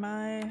outside of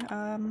my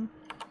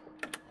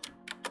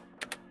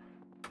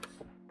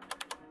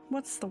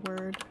what's the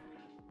word?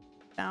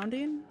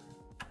 Bounding?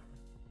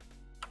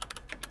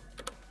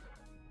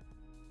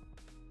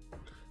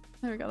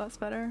 There we go, that's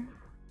better.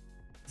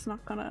 It's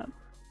not gonna,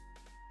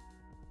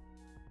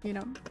 you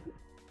know,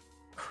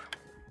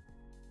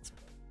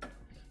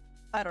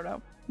 I don't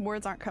know.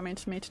 Words aren't coming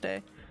to me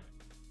today.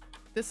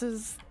 This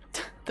is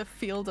the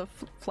field of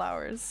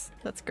flowers.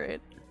 That's great.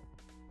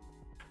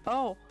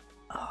 Oh!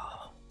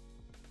 Oh.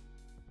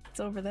 It's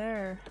over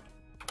there.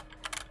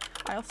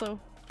 I also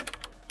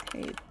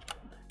hate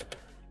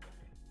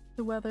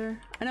the weather.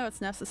 I know it's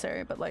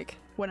necessary, but like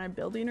when I'm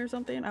building or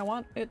something, I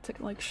want it to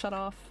like shut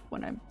off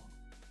when I'm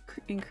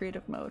in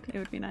creative mode. It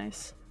would be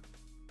nice.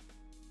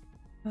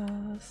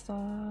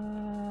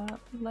 Stop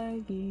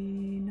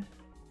lagging.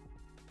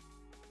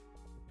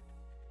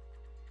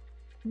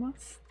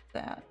 What's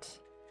that?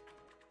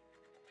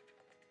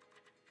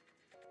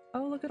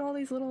 Oh, look at all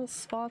these little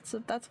spots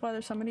of— that's why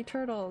there's so many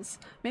turtles.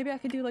 Maybe I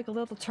could do like a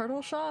little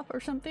turtle shop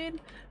or something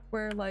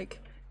where like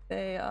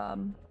they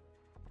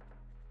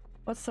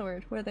what's the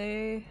word? Where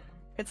they—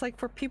 it's like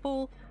for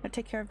people that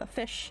take care of the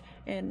fish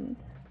in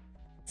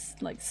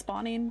like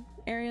spawning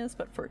areas,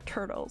 but for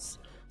turtles.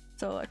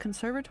 So a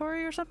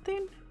conservatory or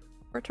something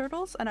for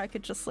turtles, and I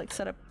could just like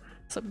set up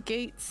some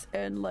gates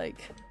and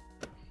like,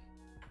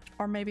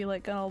 or maybe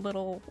like a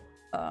little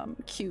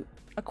cute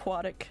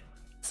aquatic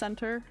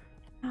center.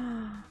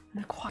 An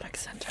aquatic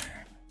center.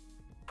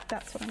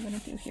 That's what I'm gonna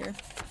do here.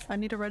 I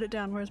need to write it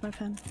down. Where's my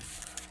pen?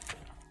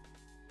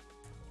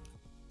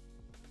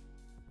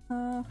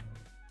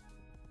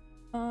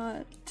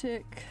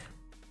 Tick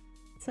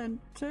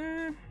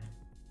center.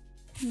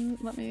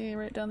 Let me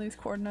write down these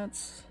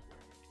coordinates.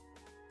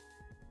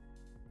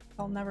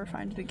 I'll never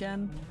find it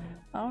again.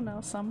 Oh no,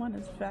 someone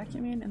is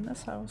vacuuming in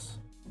this house.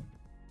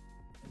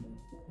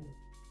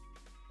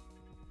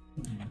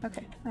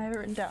 Okay, I have it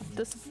written down.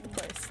 This is the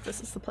place.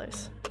 This is the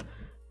place.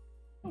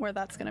 Where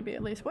that's gonna be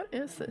at least. What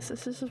is this?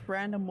 Is this just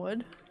random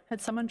wood?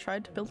 Had someone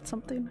tried to build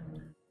something?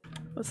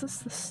 Was this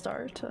the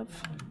start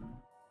of—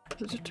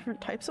 is it just different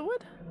types of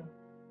wood?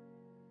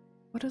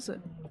 What is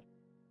it?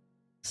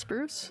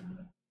 Spruce?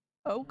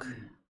 Oak?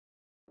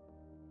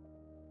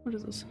 What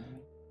is this?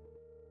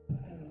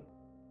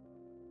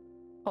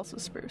 Also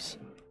spruce.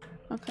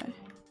 Okay.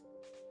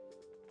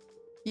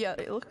 Yeah,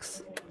 it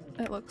looks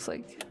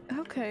like—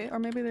 okay, or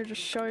maybe they're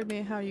just showing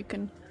me how you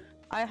can—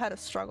 I had a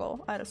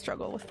struggle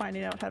with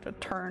finding out how to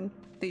turn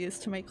these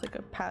to make like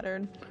a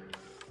pattern.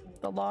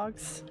 The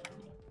logs.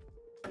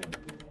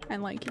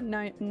 And like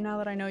now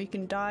that I know you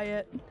can dye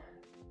it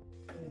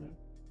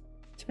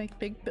to make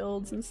big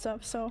builds and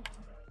stuff, so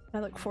I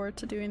look forward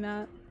to doing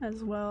that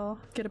as well.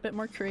 Get a bit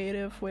more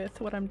creative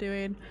with what I'm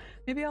doing.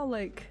 Maybe I'll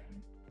like—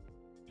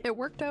 it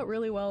worked out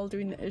really well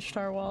doing the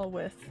Ishtar wall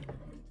with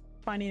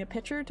finding a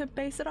picture to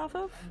base it off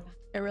of.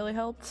 It really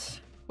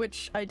helped,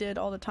 which I did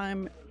all the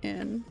time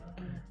in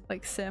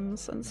like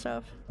Sims and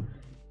stuff.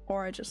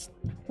 or I just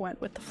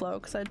went with the flow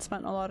because I'd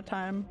spent a lot of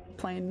time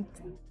playing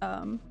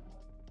The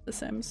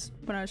Sims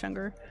when I was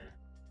younger.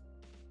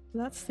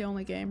 That's the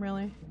only game,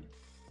 really.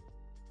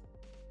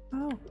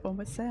 Oh,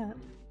 what's that?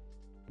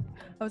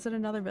 Oh, is it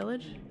another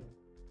village?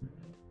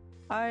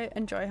 I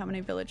enjoy how many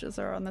villages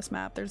are on this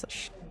map. There's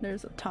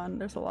a ton.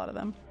 There's a lot of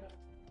them.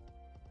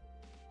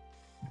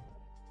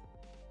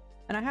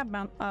 And I have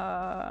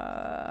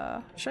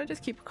should I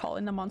just keep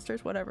calling them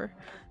monsters? Whatever.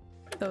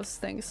 Those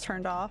things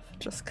turned off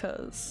just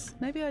cause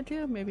maybe I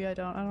do, maybe I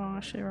don't. I don't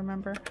actually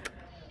remember.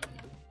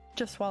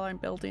 Just while I'm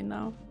building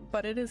though.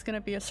 But it is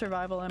gonna be a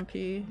survival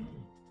MP.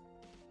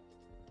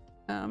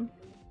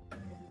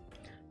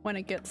 When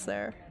it gets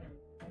there.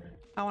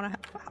 I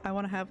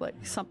wanna have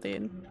like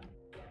something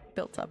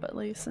built up at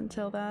least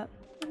until I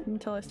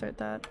start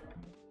that.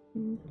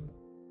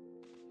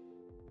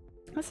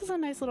 This is a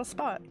nice little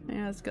spot.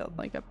 Yeah, it's got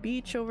like a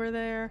beach over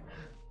there.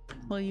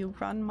 Will you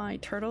run my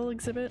turtle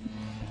exhibit?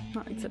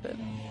 Not exhibit.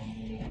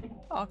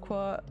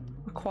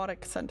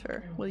 Aquatic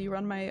center. Will you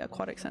run my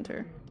aquatic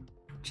center?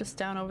 Just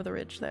down over the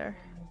ridge there.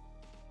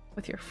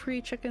 With your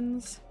free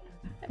chickens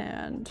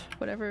and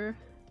whatever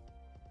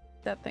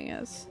that thing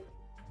is.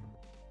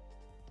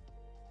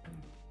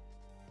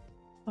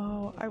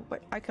 Oh,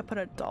 I could put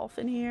a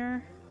dolphin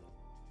here.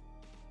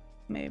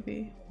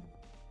 Maybe.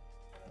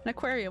 An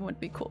aquarium would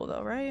be cool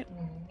though, right?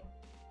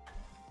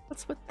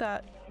 What's with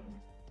that?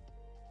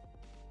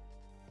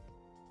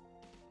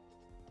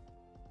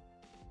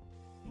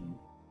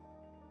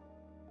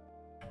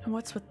 And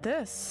what's with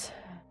this?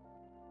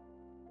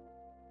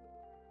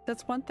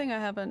 That's one thing I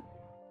haven't...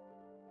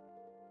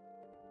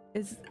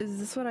 Is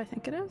this what I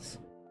think it is?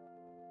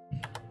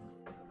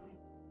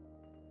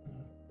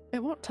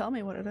 It won't tell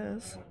me what it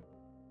is.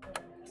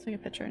 Let's take a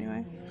picture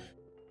anyway.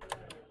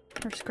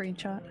 Or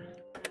screenshot.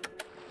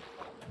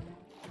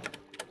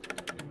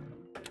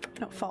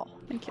 No, fall.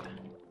 Thank you.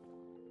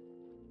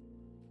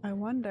 I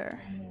wonder.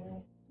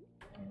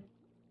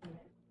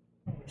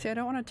 See, I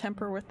don't want to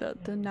temper with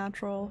the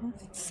natural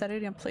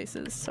setting of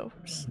places so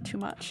too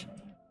much.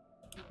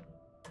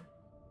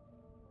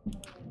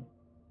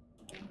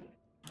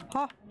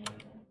 Huh.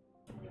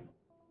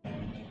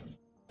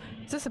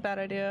 Is this a bad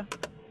idea?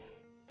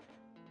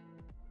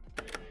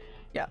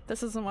 Yeah,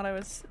 this isn't what I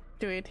was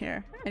doing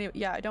here. Anyway,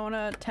 yeah, I don't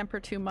want to temper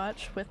too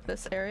much with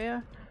this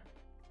area.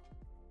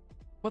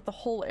 With the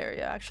whole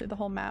area, actually, the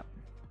whole map.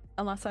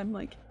 Unless I'm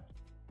like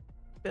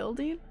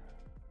building.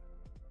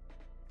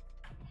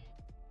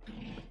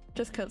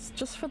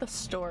 Just for the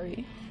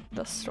story.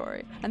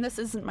 And this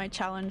isn't my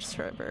challenge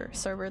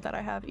server that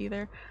I have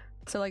either.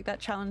 So like that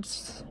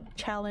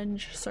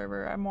challenge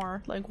server, I'm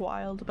more like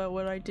wild about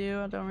what I do.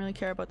 I don't really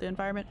care about the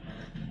environment.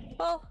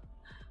 Well,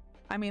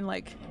 I mean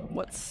like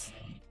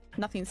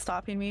nothing's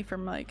stopping me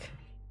from like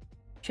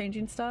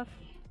changing stuff.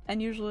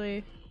 And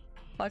usually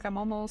like I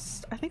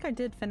think I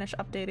did finish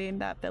updating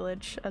that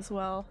village as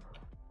well.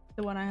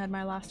 The one I had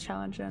my last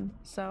challenge in.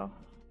 So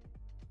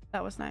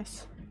that was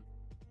nice.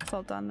 It's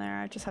all done there.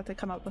 I just have to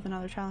come up with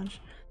another challenge.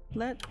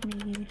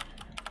 I'm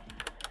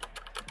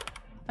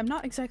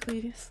not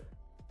exactly,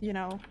 you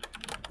know,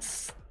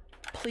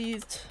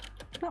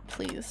 not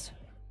pleased.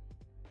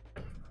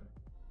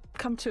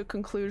 Come to a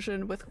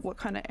conclusion with what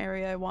kind of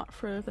area I want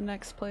for the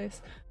next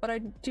place. But I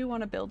do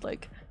want to build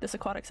like this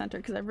aquatic center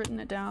because I've written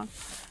it down.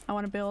 I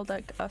want to build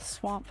like a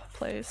swamp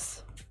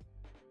place.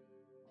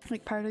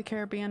 Like Pirates of the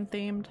Caribbean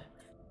themed.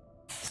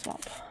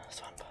 Swamp.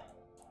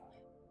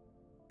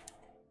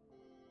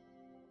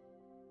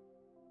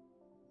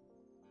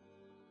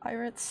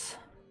 Pirates.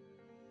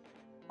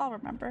 I'll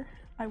remember.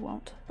 I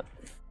won't, but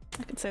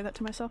I can say that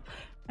to myself.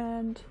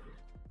 And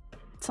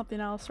something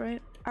else,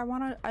 right?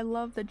 I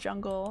love the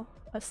jungle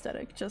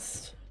aesthetic.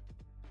 It's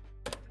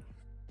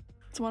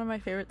one of my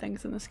favorite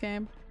things in this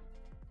game.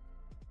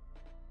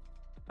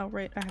 Oh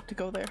right, I have to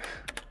go there.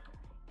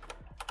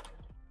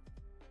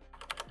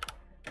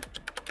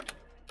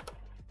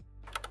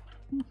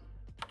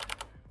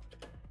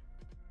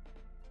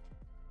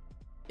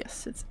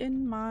 Yes, it's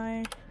in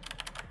my...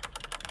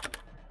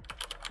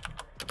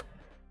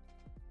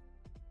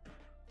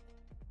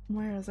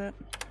 Where is it?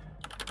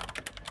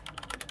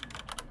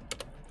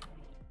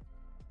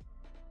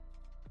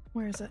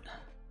 Where is it?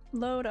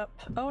 Load up.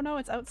 Oh no,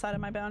 it's outside of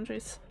my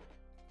boundaries.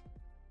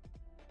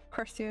 Of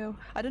course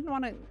I didn't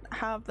want to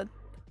have the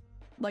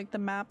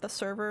map, the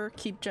server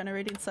keep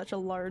generating such a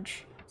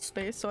large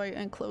space, so I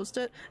enclosed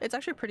it. It's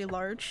actually pretty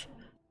large.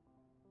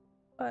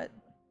 But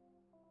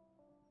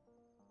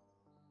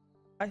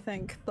I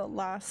think the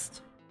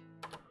last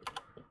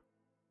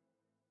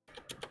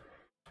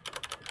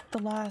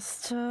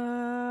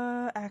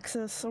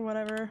axis or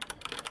whatever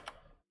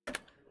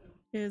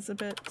is a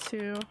bit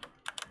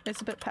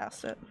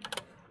past it.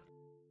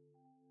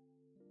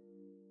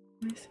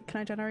 Let me see.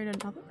 Can I generate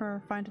another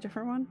or find a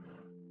different one?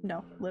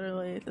 No,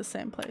 literally the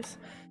same place.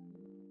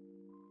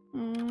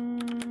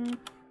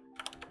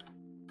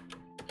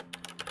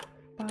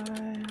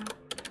 Bye.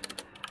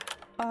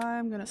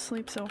 I'm gonna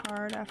sleep so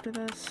hard after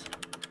this.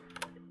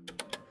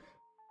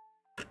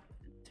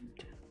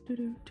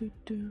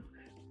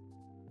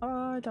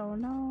 I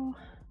don't know.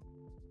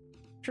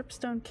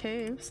 Dripstone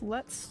caves.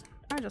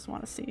 I just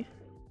want to see.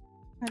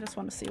 I just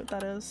want to see what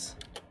that is.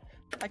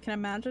 I can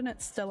imagine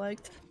it's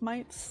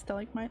stalagmites.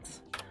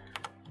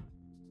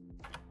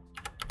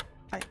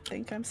 I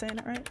think I'm saying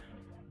it right.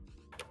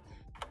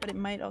 But it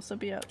might also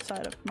be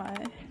outside of my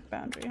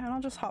boundary. And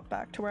I'll just hop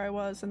back to where I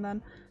was and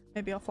then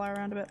maybe I'll fly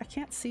around a bit. I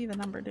can't see the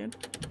number, dude.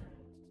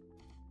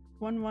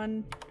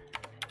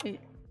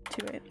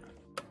 11828.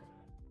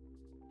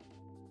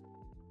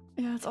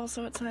 Yeah, it's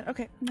also outside.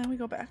 Okay, now we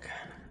go back.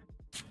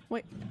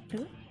 Wait,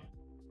 is it?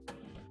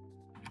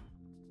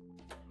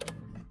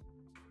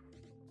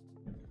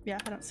 Yeah,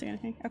 I don't see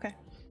anything. Okay.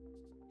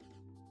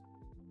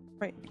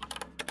 Right.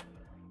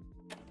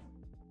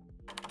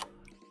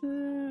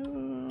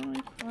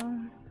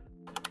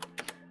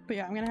 But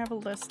yeah, I'm gonna have a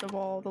list of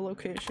all the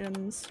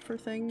locations for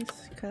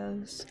things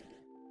because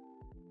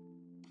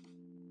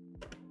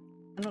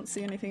I don't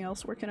see anything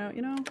else working out,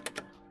 you know?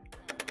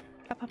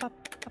 Up.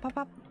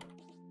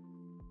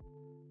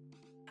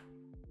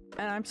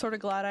 And I'm sort of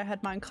glad I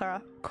had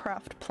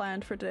Minecraft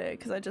planned for today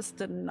because I just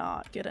did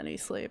not get any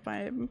sleep.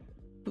 I'm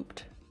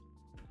pooped.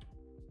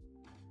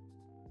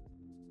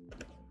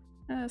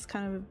 It's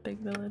kind of a big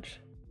village.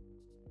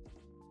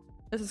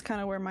 This is kind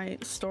of where my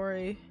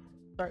story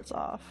starts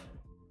off.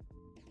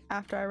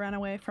 After I ran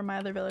away from my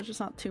other village, it's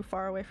not too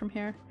far away from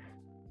here.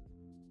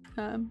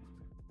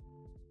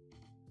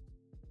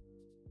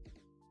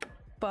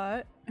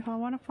 But if I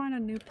want to find a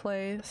new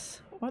place,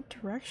 what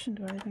direction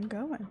do I even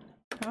go in?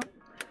 Oh.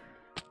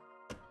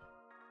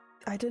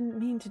 I didn't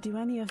mean to do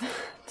any of that.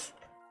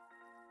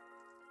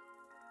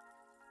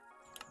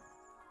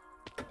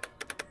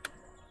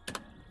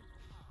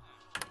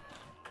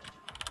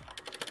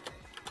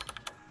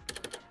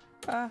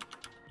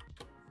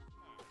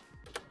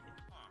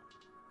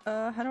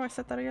 How do I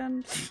set that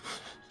again?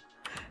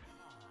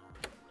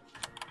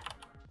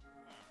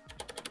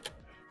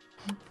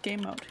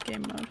 Game mode.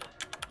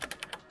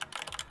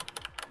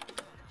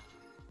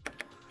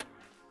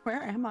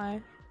 Where am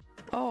I?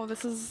 Oh,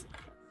 that's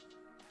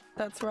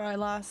where I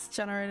last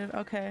generated.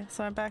 Okay,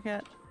 so I'm back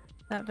at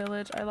that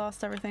village. I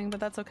lost everything, but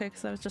that's okay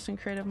because I was just in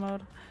creative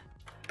mode.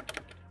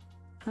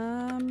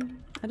 I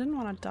didn't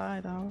want to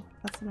die though.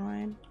 That's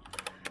annoying.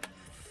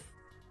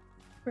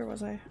 Where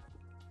was I?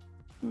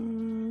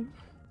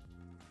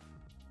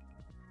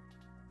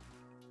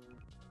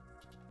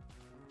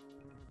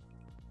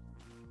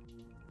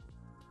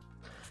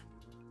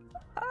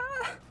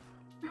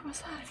 Where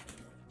was I?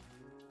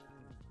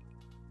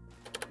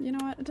 You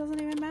know what? It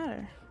doesn't even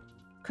matter.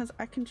 Because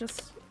I can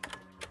just...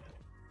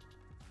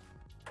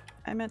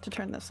 I meant to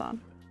turn this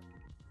on.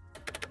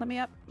 Let me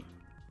up.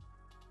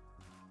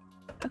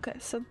 Okay,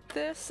 so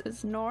this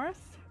is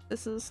north.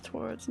 This is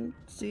towards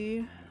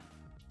Z.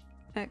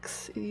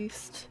 X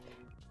east.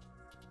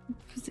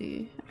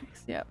 Z.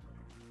 X, yep.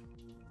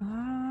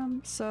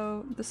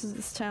 So this is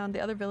this town. The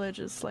other village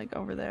is like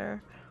over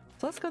there.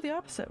 So let's go the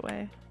opposite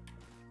way.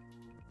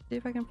 See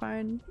if I can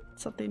find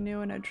something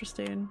new and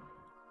interesting.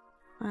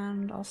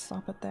 And I'll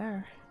stop it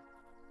there.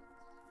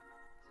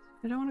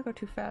 I don't want to go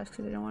too fast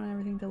because I don't want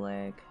everything to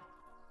lag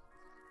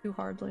too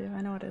hardly.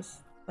 I know it is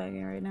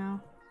lagging right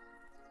now.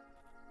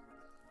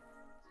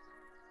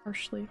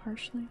 Harshly.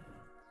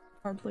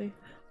 Hardly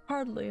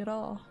at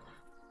all.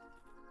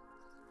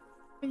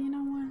 But you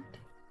know what?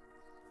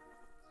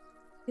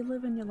 You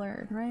live and you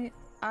learn, right?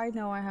 I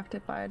know I have to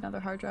buy another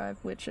hard drive,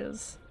 which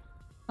is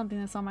something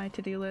that's on my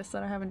to-do list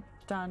that I haven't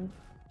done.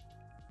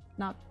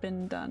 Not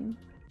been done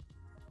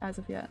as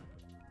of yet.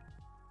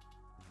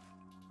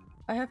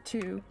 I have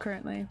two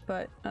currently,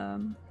 but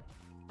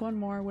one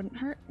more wouldn't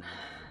hurt.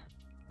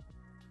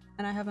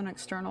 And I have an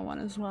external one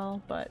as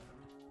well, but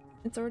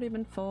it's already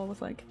been full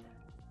with like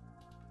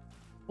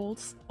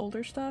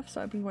older stuff,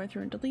 so I've been going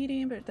through and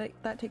deleting, but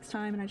that takes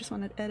time and I just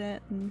want to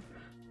edit, and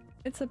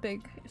it's a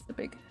big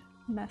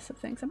mess of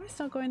things. Am I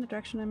still going the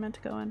direction I meant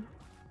to go in?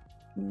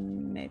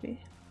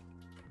 Maybe.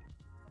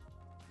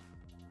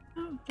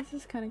 Oh, this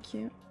is kind of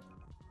cute.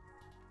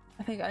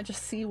 I think I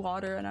just see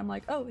water and I'm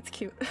like, oh, it's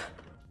cute.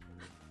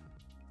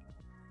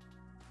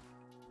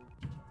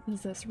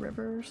 Is this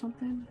river or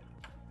something?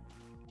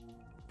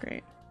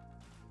 Great.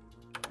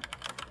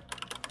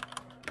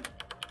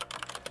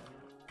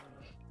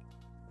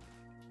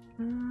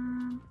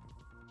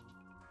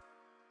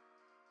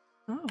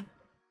 Oh,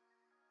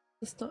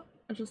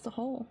 just a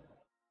hole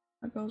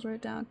that goes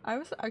right down. I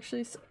was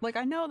actually like,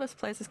 I know this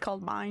place is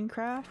called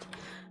Minecraft,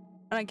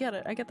 and I get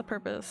it. I get the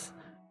purpose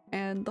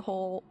and the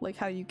whole like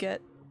how you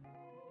get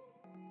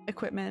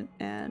equipment,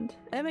 and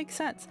it makes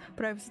sense.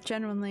 But I was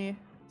genuinely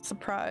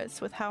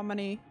surprised with how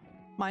many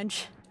mine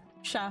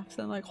shafts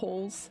and like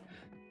holes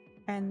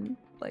and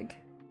like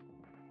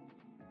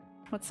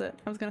what's it?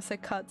 I was gonna say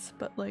cuts,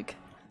 but like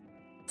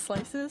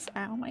slices.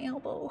 Ow, my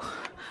elbow.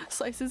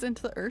 Slices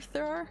into the earth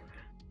there are.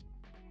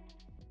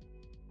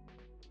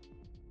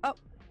 Oh,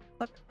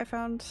 look! I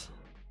found.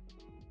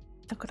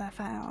 Look what I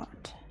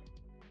found.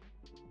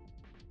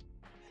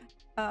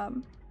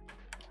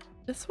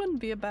 This wouldn't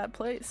be a bad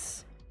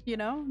place. You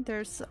know,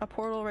 there's a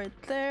portal right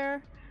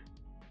there.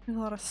 There's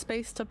a lot of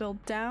space to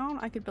build down.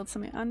 I could build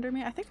something under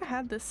me. I think I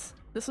had this.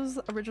 This was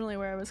originally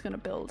where I was gonna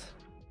build.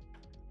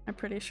 I'm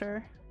pretty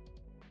sure.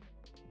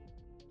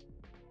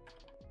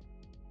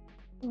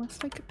 Let's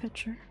take a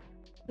picture,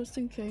 just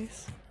in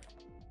case.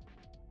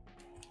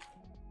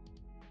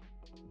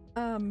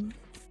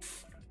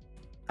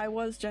 I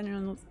was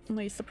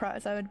genuinely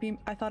surprised. I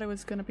thought it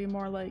was gonna be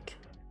more like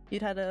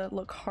you'd had to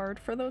look hard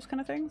for those kind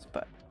of things,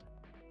 but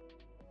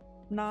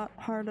not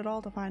hard at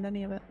all to find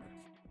any of it.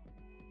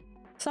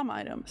 Some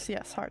items,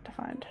 yes, hard to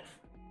find.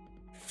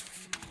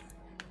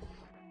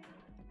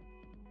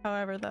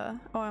 However,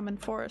 oh, I'm in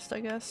forest, I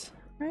guess,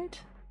 right?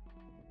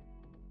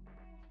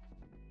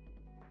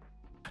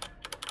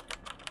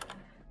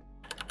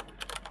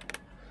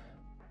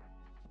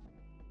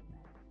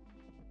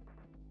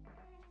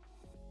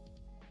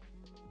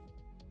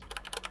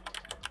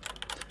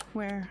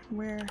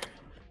 Where? Did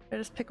I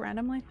just pick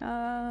randomly?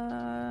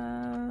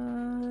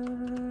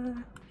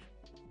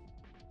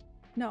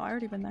 No, I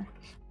already been there.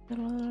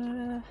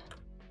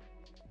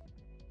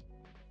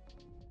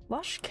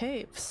 Lush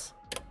caves.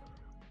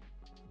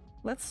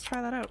 Let's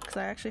try that out, because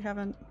I actually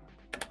haven't.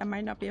 I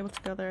might not be able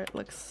to go there.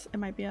 It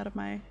might be out of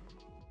my,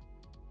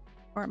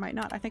 or it might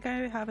not. I think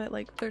I have it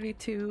like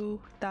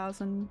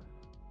 32,000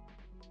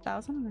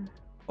 or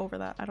over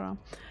that. I don't know.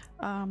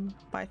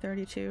 By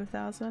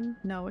 32,000.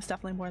 No, it's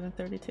definitely more than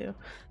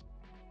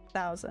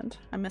 32,000.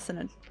 I'm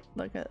missing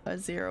a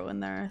zero in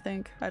there. I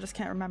think I just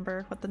can't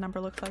remember what the number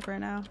looks like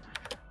right now.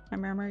 My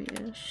memory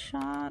is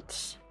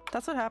shot.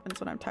 That's what happens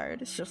when I'm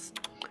tired. It's just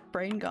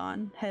brain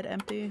gone, head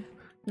empty,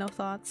 no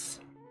thoughts.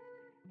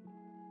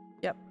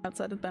 Yep,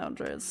 outside of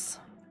boundaries.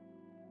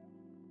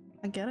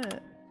 I get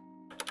it.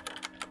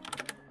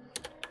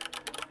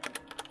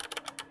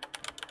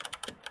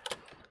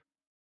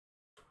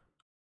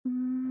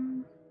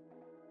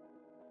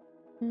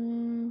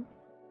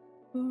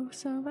 Ooh,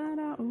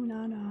 Savannah, ooh,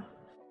 na na.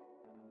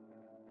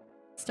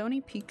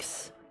 Stony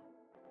Peaks.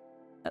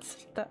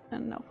 That's that,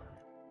 and no.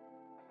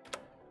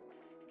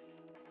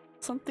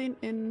 Something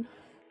in.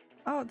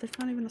 Oh, there's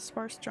not even a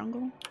sparse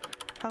jungle.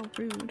 How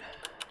rude.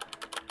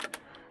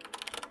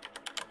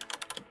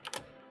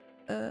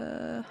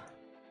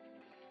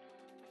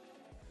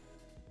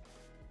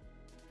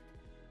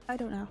 I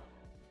don't know.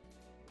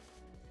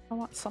 I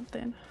want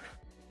something.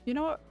 You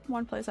know what?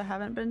 One place I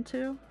haven't been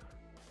to,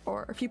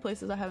 or a few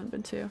places I haven't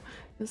been to,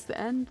 is the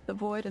end, the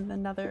void, and the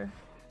nether.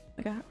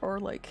 Or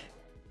like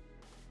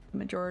the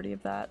majority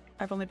of that.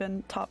 I've only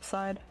been top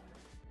side.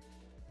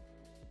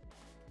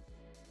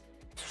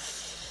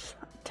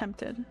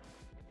 Tempted,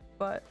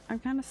 but I'm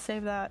kind of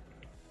save that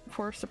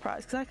for a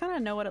surprise because I kind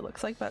of know what it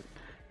looks like, but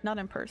not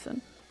in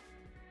person.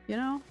 You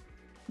know,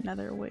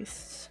 nether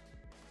wastes,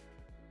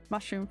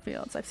 mushroom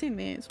fields. I've seen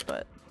these,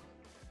 but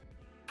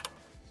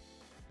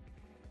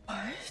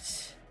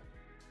what?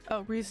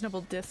 Oh,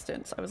 reasonable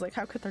distance. I was like,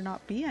 how could there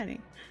not be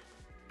any?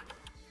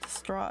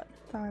 Distraught.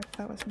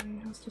 That was me.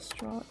 I was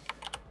distraught.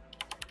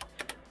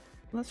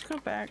 Let's go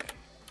back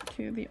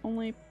to the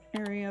only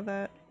area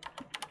that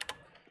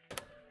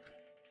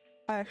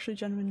I actually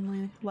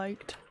genuinely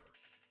liked,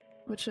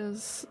 which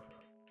is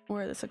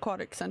where this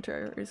aquatic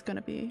center is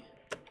gonna be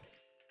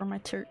for my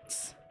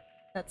turts.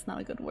 That's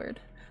not a good word.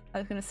 I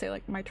was gonna say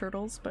like my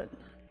turtles, but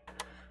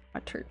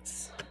my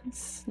turts.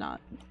 It's not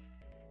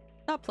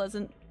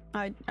pleasant.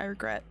 I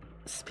regret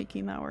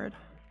speaking that word.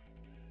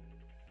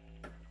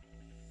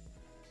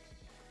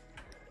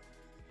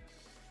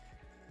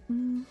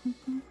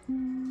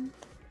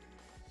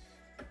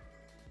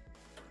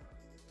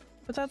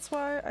 But that's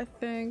why I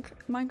think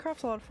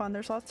Minecraft's a lot of fun.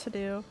 There's lots to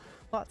do,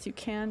 lots you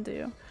can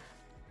do.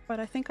 But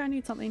I think I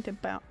need something to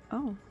bounce.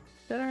 Oh,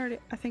 did I already?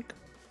 I think,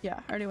 yeah,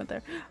 I already went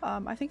there.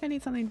 I think I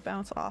need something to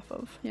bounce off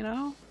of, you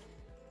know?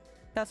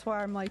 That's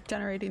why I'm like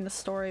generating the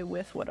story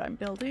with what I'm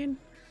building.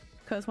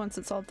 Because once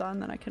it's all done,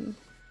 then I can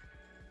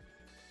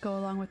go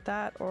along with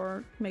that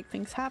or make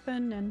things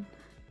happen, and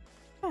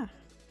yeah.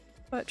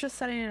 But just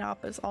setting it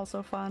up is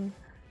also fun.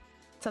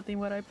 Something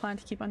what I plan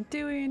to keep on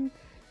doing,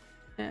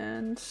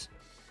 and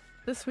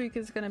this week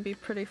is gonna be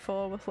pretty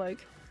full with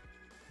like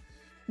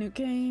new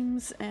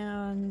games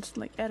and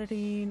like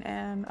editing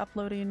and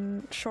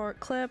uploading short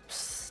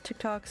clips,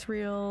 TikToks,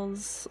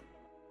 Reels,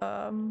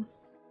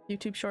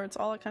 YouTube Shorts,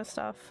 all that kind of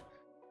stuff.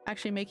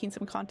 Actually making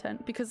some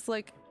content, because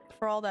like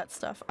for all that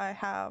stuff I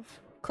have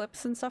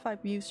clips and stuff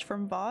I've used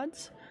from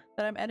VODs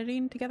that I'm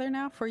editing together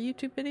now for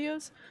YouTube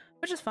videos,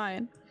 which is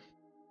fine.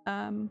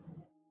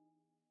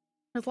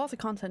 There's lots of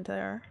content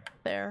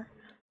there,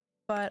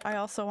 but I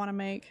also want to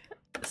make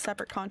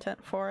separate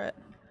content for it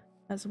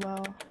as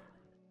well.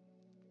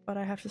 But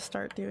I have to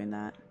start doing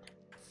that.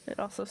 It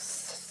also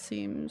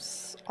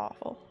seems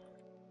awful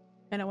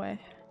in a way.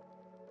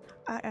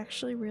 I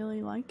actually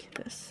really like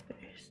this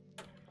space.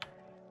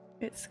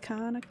 It's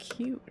kind of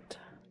cute.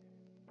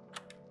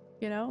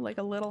 You know, like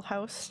a little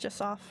house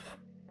just off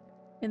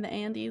in the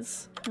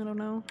Andes. I don't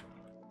know.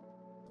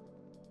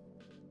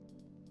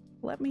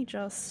 Let me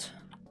just...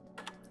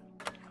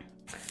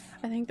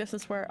 I think this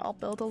is where I'll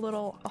build a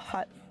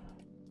hut.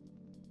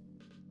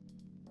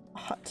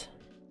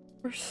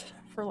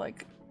 for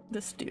like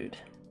this dude.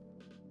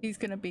 He's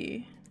gonna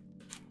be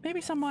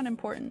maybe someone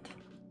important.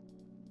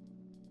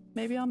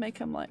 Maybe I'll make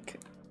him like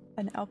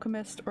an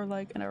alchemist or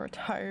like a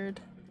retired,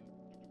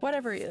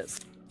 whatever he is.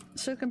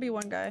 So it's gonna be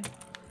one guy.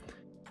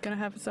 Gonna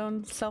have his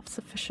own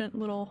self-sufficient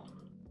little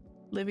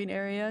living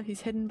area.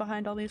 He's hidden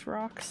behind all these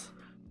rocks.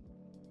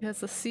 He has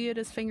the sea at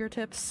his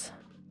fingertips.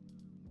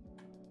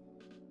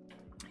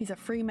 He's a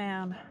free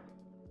man.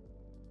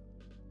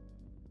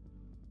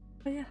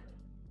 But yeah.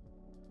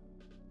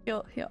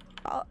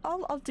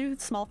 I'll do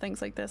small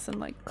things like this and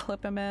like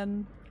clip him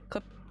in,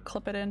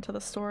 clip it into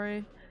the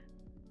story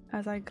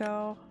as I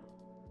go.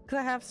 Cause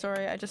I have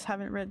story, I just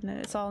haven't written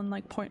it. It's all in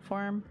like point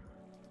form.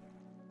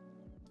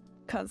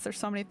 Cause there's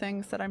so many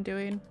things that I'm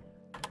doing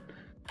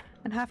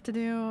and have to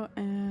do,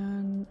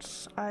 and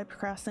I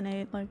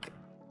procrastinate like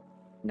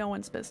no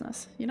one's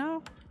business, you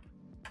know?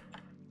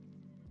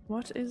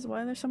 Why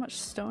there's so much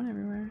stone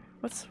everywhere?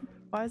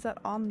 Why is that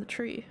on the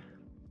tree?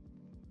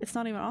 It's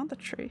not even on the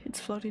tree, it's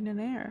floating in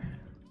air.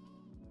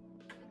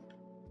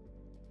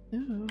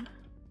 Ooh,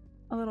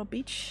 a little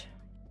beach.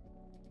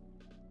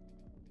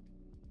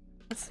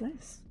 What's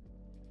this?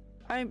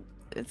 I'm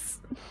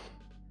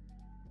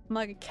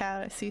like a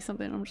cat, I see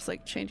something, I'm just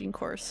like changing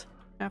course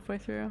halfway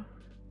through.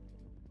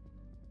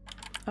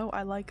 Oh,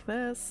 I like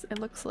this. It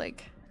looks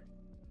like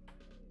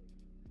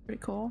pretty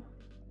cool.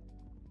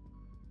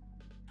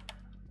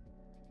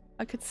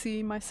 I could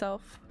see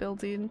myself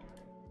building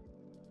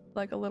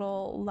like a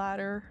little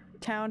ladder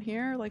town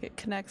here, like it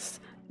connects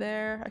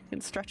there. I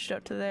can stretch it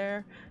out to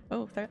there.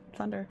 Oh,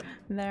 thunder.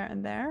 There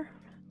and there.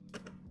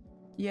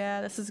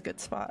 Yeah, this is a good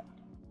spot.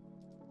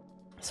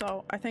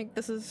 So I think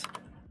this is,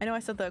 I know I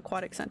said the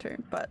aquatic center,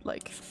 but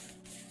like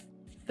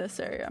this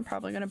area I'm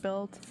probably gonna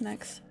build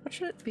next. What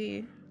should it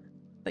be?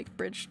 Like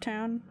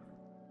Bridgetown?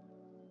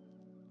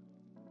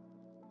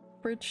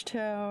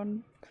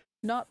 Bridgetown.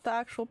 Not the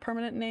actual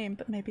permanent name,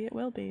 but maybe it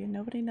will be.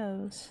 Nobody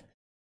knows.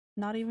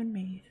 Not even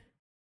me.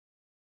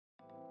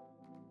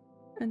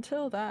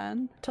 Until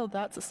then, till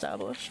that's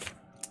established.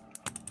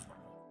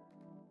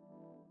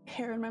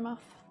 Hair in my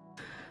mouth.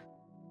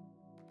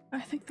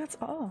 I think that's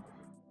all.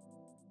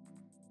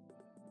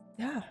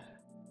 Yeah.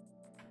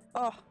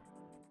 Oh.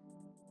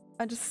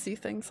 I just see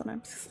things and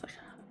I'm just like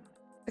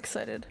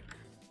excited.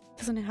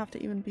 Doesn't have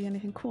to even be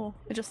anything cool.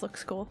 It just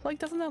looks cool. Like,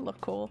 doesn't that look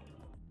cool?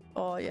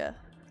 Oh yeah.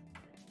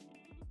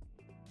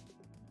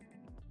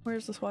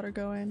 Where's this water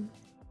going?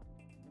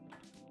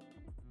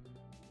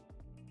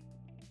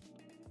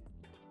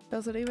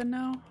 Does it even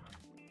know?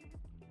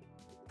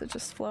 Is it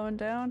just flowing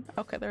down?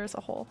 Okay, there is a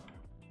hole.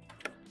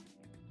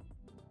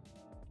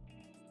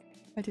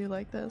 I do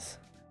like this.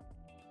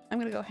 I'm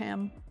gonna go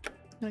ham.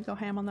 I'm gonna go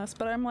ham on this,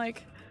 but I'm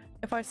like,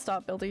 if I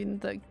stop building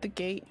the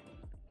gate,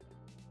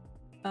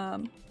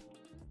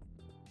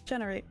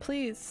 generate,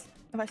 please.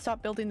 If I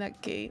stop building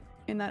that gate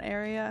in that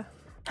area,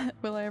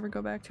 will I ever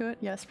go back to it?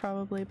 Yes,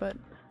 probably, but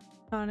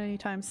not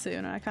anytime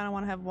soon. I kind of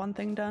want to have one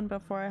thing done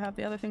before I have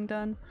the other thing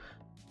done,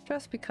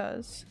 just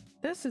because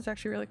this is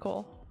actually really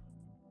cool.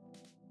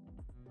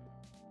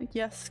 Like,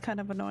 yes, kind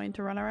of annoying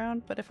to run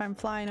around, but if I'm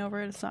flying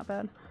over it, it's not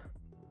bad.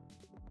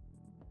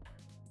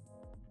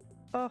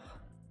 Oh,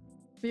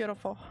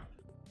 beautiful.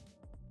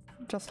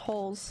 Just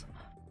holes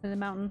in a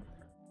mountain.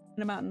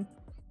 In a mountain.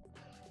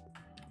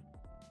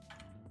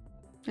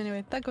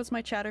 Anyway, that goes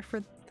my chatter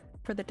for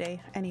the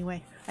day.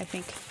 Anyway, I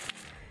think.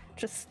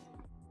 Just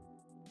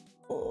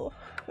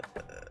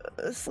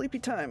sleepy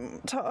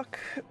time talk.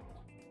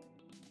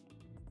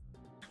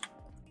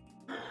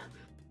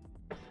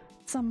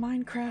 Some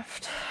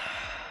Minecraft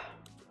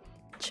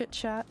chit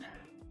chat.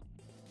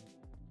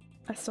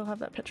 I still have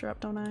that picture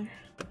up, don't I? I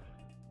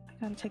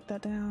gotta take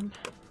that down.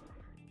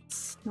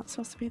 It's not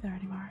supposed to be there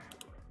anymore.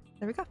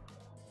 There we go.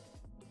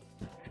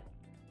 Oh,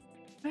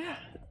 yeah.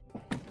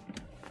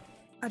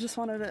 I just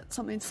wanted it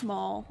something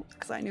small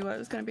because I knew I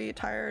was gonna be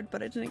tired,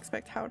 but I didn't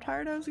expect how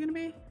tired I was gonna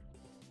be.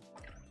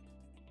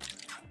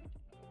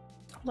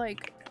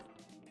 Like,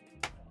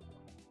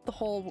 the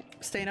whole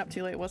staying up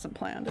too late wasn't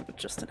planned, it was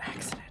just an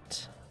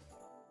accident.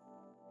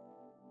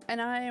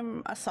 And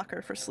I'm a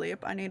sucker for sleep.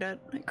 I need it.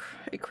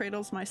 It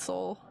cradles my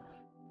soul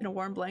in a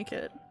warm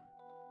blanket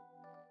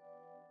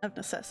of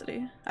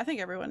necessity. I think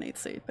everyone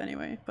needs sleep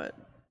anyway, but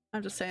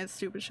I'm just saying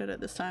stupid shit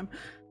at this time.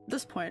 At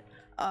this point.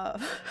 Yeah,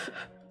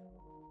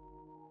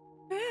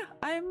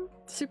 I'm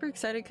super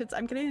excited because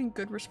I'm getting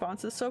good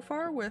responses so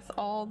far with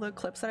all the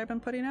clips that I've been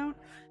putting out.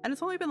 And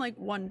it's only been like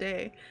one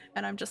day,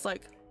 and I'm just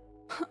like,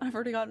 I've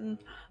already gotten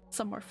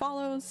some more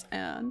follows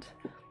and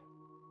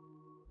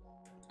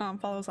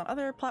follows on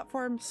other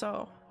platforms,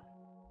 so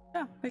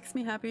yeah, makes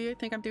me happy. I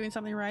think I'm doing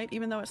something right,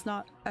 even though it's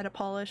not at a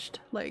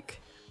polished,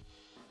 like,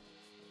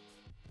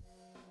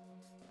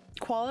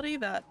 quality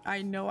that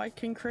I know I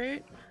can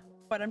create,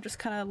 but I'm just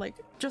kind of like,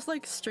 just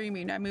like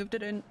streaming, I moved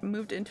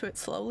into it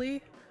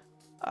slowly.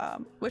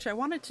 Which I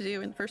wanted to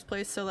do in the first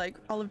place, so like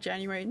all of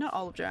January, not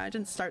all of January, I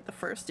didn't start the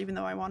 1st even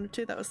though I wanted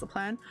to, that was the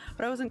plan,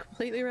 but I wasn't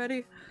completely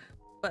ready.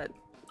 But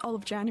all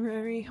of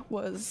January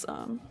was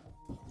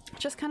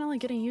just kind of like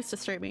getting used to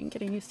streaming,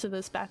 getting used to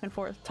this back and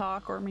forth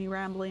talk or me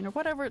rambling or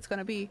whatever it's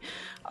gonna be.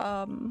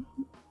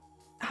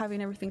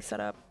 Having everything set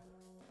up.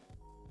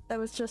 That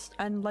was just,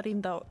 and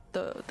letting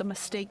the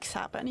mistakes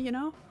happen, you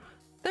know?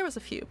 There was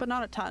a few, but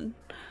not a ton,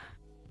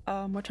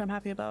 which I'm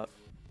happy about.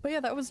 But yeah,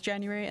 that was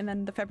January, and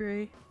then the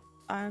February,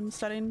 I'm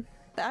studying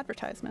the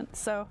advertisement,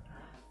 so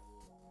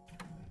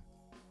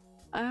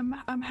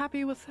I'm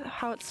happy with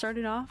how it's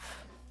starting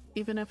off,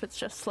 even if it's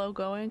just slow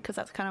going, because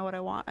that's kind of what I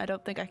want. I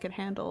don't think I can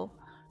handle,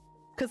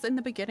 because in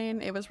the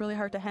beginning it was really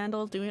hard to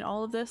handle doing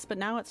all of this, but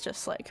now it's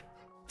just like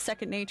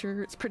second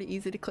nature. It's pretty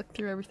easy to click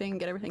through everything,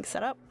 get everything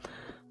set up,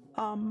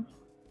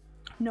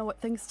 know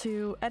what things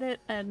to edit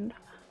and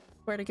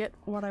where to get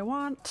what I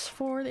want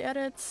for the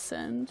edits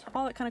and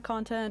all that kind of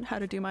content, how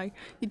to do my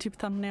YouTube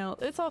thumbnail.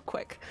 It's all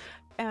quick,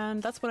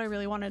 and that's what I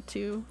really wanted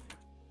to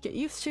get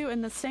used to.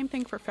 And the same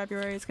thing for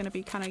February is going to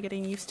be kind of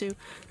getting used to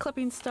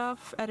clipping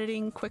stuff,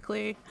 editing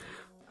quickly,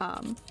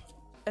 and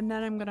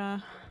then I'm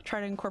gonna try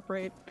to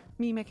incorporate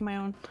me making my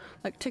own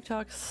like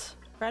TikToks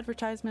for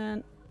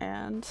advertisement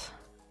and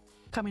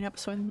coming up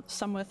with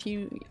some with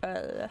you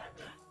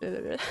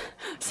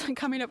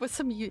coming up with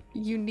some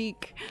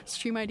unique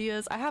stream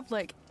ideas. I have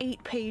like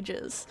 8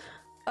 pages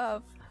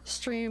of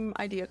stream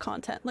idea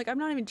content. Like, I'm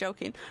not even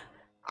joking.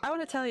 I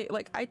want to tell you,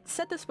 like, I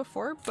said this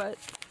before, but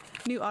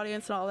new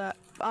audience and all that.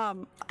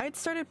 I'd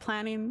started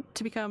planning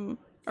to become,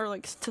 or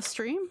like to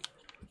stream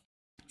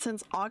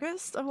since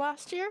August of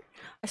last year.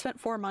 I spent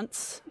 4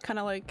 months kind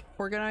of like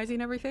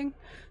organizing everything,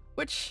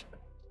 which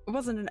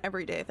wasn't an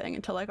everyday thing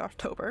until like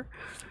October.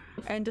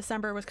 And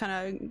December was kind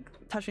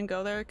of touch and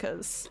go there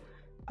because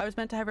I was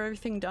meant to have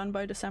everything done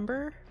by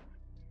December.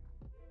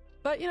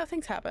 But you know,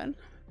 things happen.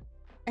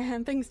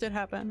 And things did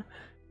happen.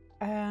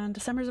 And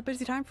December's a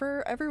busy time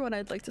for everyone,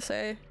 I'd like to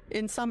say,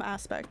 in some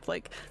aspect.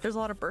 Like, there's a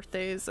lot of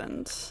birthdays,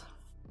 and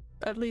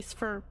at least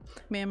for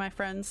me and my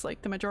friends,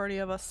 like the majority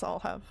of us all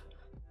have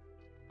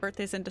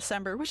birthdays in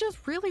December, which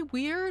is really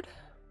weird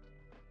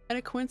and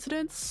a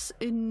coincidence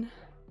in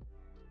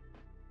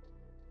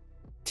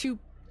too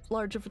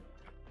large of,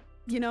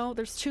 you know,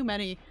 there's too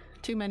many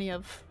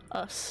of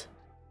us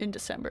in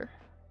December.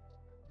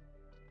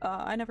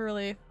 I never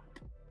really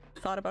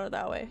thought about it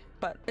that way,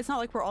 but it's not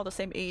like we're all the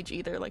same age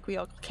either. Like, we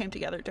all came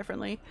together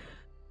differently,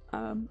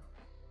 so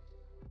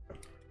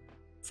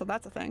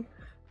that's a thing.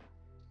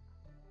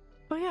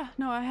 But yeah,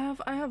 no, I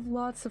have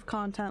lots of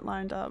content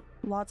lined up,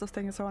 lots of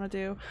things I want to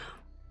do,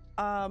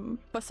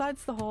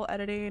 besides the whole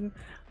editing,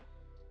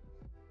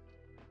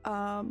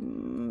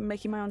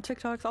 making my own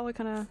TikToks, all that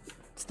kind of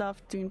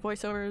stuff, doing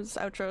voiceovers,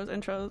 outros,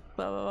 intros,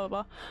 blah blah blah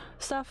blah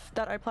stuff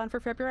that I plan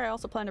for February. I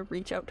also plan to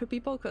reach out to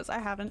people because I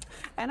haven't,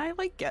 and I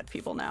like get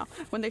people now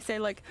when they say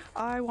like,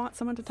 I want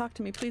someone to talk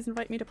to me, please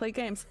invite me to play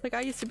games. Like,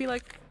 I used to be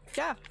like,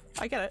 yeah,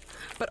 I get it,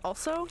 but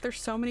also there's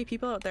so many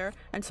people out there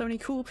and so many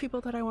cool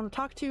people that I want to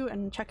talk to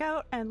and check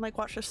out and like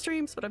watch their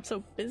streams, but I'm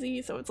so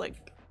busy, so it's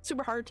like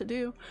super hard to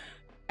do.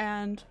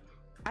 And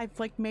I've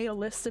like made a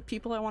list of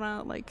people I want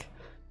to, like,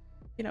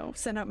 you know,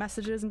 send out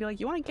messages and be like,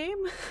 you want a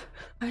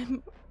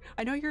game?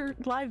 I know you're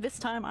live this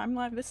time, I'm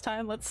live this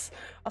time,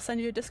 I'll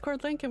send you a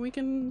Discord link and we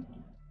can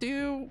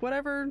do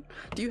whatever.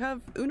 Do you have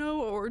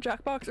Uno or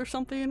Jackbox or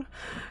something?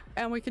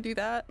 And we could do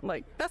that.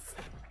 Like, that's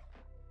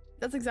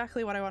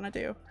exactly what I want to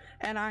do,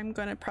 and I'm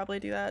gonna probably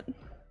do that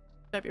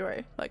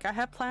February. Like, I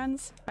have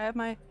plans, I have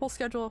my whole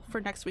schedule for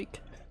next week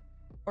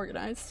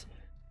organized,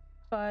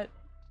 but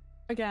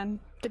again,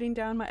 getting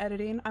down my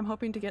editing, I'm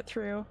hoping to get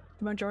through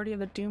the majority of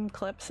the Doom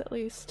clips at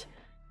least.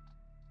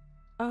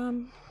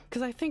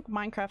 Because I think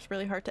Minecraft's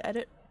really hard to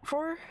edit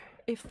for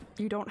if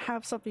you don't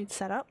have something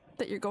set up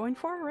that you're going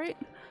for, right?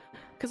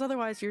 Because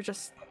otherwise it's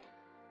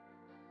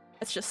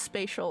just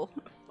spatial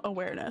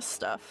awareness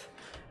stuff,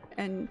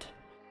 and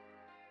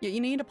you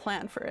need a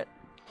plan for it,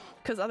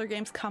 because other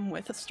games come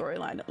with a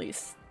storyline at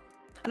least.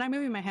 And I'm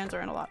moving my hands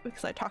around a lot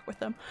because I talk with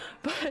them,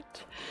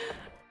 but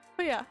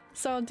yeah,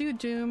 so I'll do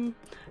Doom,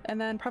 and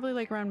then probably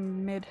like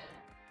around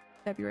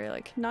mid-February,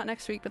 like not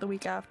next week, but the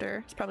week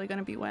after, it's probably going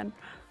to be when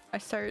I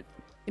start,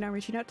 you know,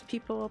 reaching out to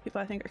people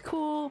I think are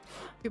cool,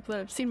 people that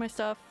have seen my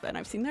stuff and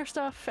I've seen their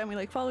stuff, and we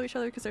like follow each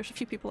other because there's a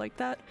few people like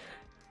that.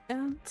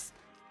 And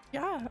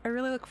yeah, I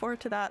really look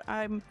forward to that.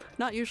 I'm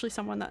not usually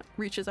someone that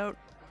reaches out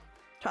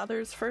to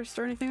others first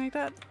or anything like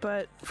that,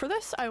 but for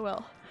this I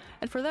will,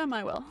 and for them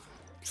I will.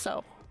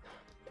 So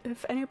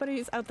if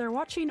anybody's out there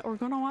watching or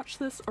gonna watch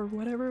this or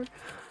whatever,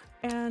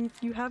 and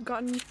you have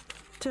gotten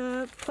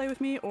to play with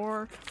me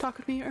or talk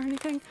with me or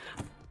anything,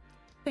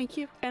 thank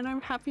you, and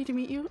I'm happy to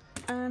meet you,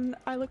 and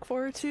I look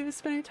forward to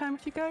spending time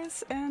with you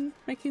guys and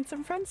making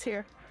some friends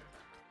here.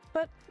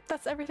 But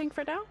that's everything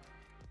for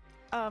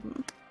now.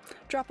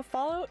 Drop a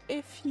follow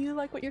if you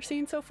like what you're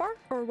seeing so far,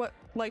 or what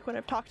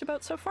I've talked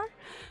about so far.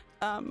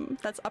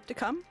 That's up to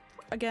come.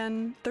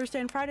 Again, Thursday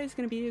and Friday is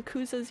going to be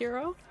Yakuza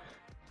 0.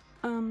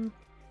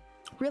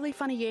 Really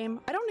funny game.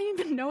 I don't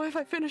even know if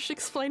I finished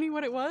explaining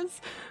what it was.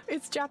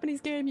 It's a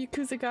Japanese game,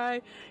 Yakuza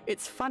guy.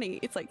 It's funny.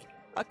 It's like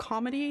a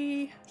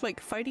comedy,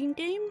 like, fighting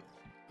game.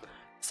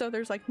 So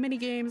there's like mini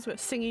games with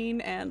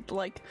singing and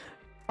like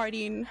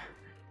fighting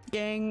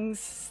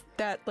gangs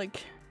that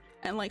like,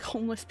 and like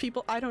homeless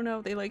people. I don't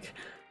know, they like,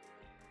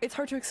 it's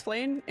hard to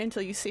explain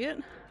until you see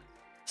it.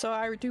 So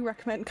I do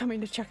recommend coming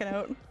to check it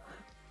out,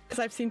 because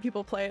I've seen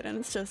people play it and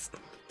it's just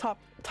top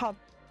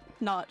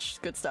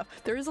notch good stuff.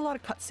 There is a lot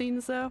of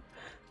cutscenes though,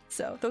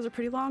 so those are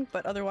pretty long,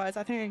 but otherwise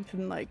I think I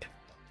can like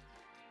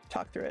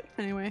talk through it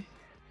anyway,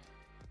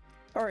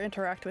 or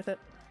interact with it.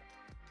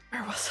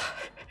 Where was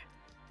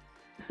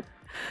I?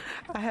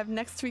 I have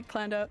next week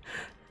planned out.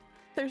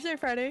 Thursday,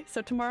 Friday,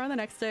 so tomorrow and the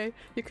next day,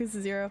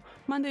 Yakuza 0.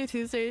 Monday,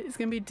 Tuesday is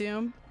gonna be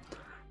Doom.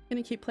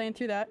 Gonna keep playing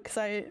through that because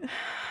I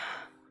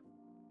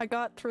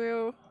got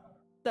through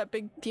that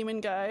big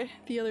demon guy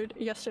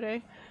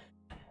yesterday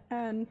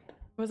and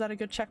was at a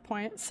good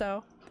checkpoint,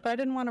 so, but I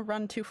didn't want to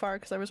run too far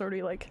because I was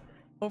already like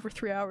over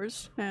 3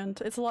 hours and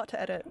it's a lot to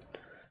edit.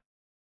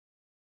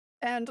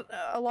 And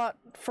a lot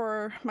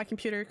for my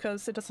computer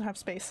because it doesn't have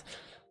space.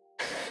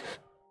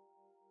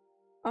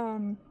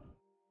 But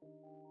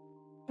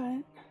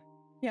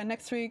yeah,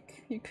 next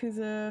week,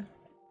 Yakuza,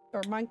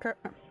 or Minecraft,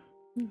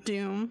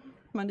 Doom,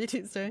 Monday,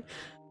 Tuesday.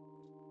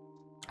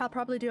 I'll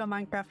probably do a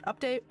Minecraft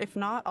update. If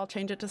not, I'll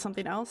change it to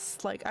something else.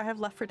 Like, I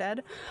have Left 4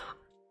 Dead.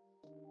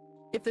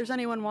 If there's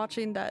anyone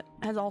watching that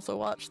has also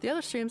watched the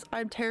other streams,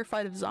 I'm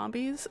terrified of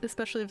zombies,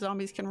 especially if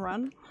zombies can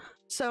run.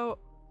 So,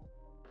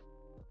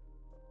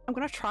 I'm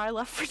gonna try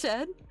Left 4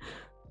 Dead.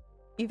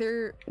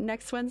 Either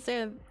next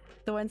Wednesday or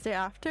the Wednesday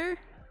after.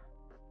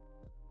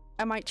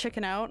 I might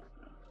chicken out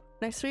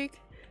next week.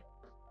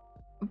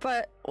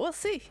 But we'll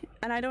see,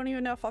 and I don't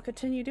even know if I'll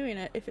continue doing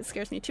it if it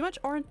scares me too much,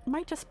 or it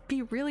might just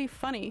be really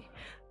funny.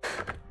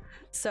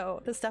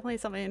 So that's definitely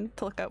something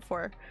to look out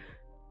for.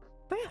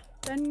 But yeah,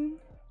 then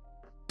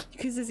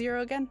Yakuza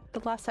 0 again, the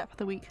last half of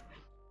the week.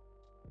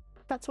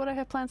 That's what I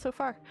have planned so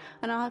far,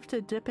 and I'll have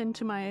to dip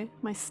into my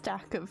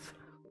stack of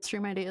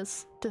stream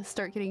ideas to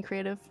start getting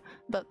creative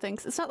about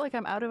things. It's not like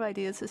I'm out of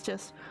ideas, it's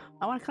just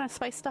I want to kind of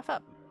spice stuff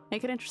up,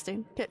 make it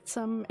interesting, get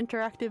some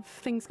interactive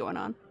things going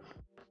on.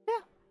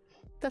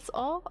 That's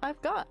all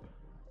I've got.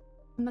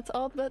 And that's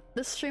all that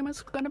this stream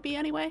is gonna be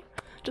anyway.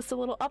 Just a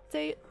little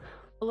update,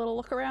 a little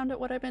look around at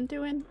what I've been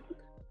doing.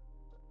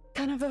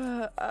 Kind of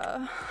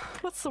a,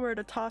 what's the word,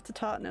 a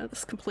ta-ta-ta? No,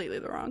 that's completely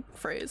the wrong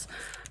phrase.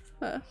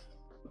 A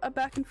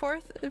back and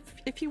forth,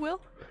 if you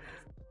will.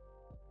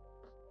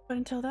 But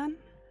until then,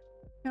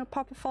 you know,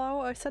 pop a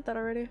follow, I said that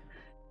already.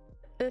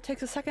 It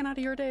takes a second out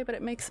of your day, but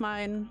it makes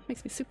mine,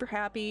 makes me super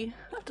happy.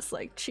 I'm just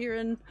like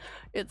cheering.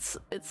 It's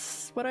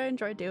what I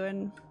enjoy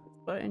doing.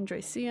 What I enjoy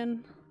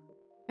seeing,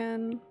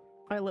 and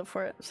I live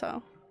for it,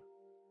 so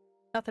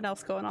nothing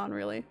else going on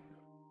really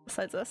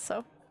besides this,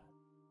 so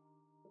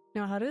you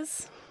know how it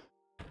is.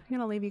 I'm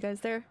gonna leave you guys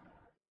there.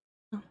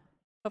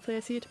 Hopefully I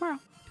see you tomorrow.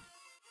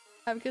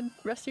 Have a good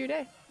rest of your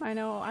day. I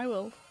know I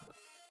will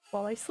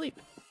while I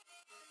sleep.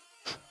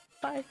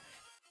 Bye.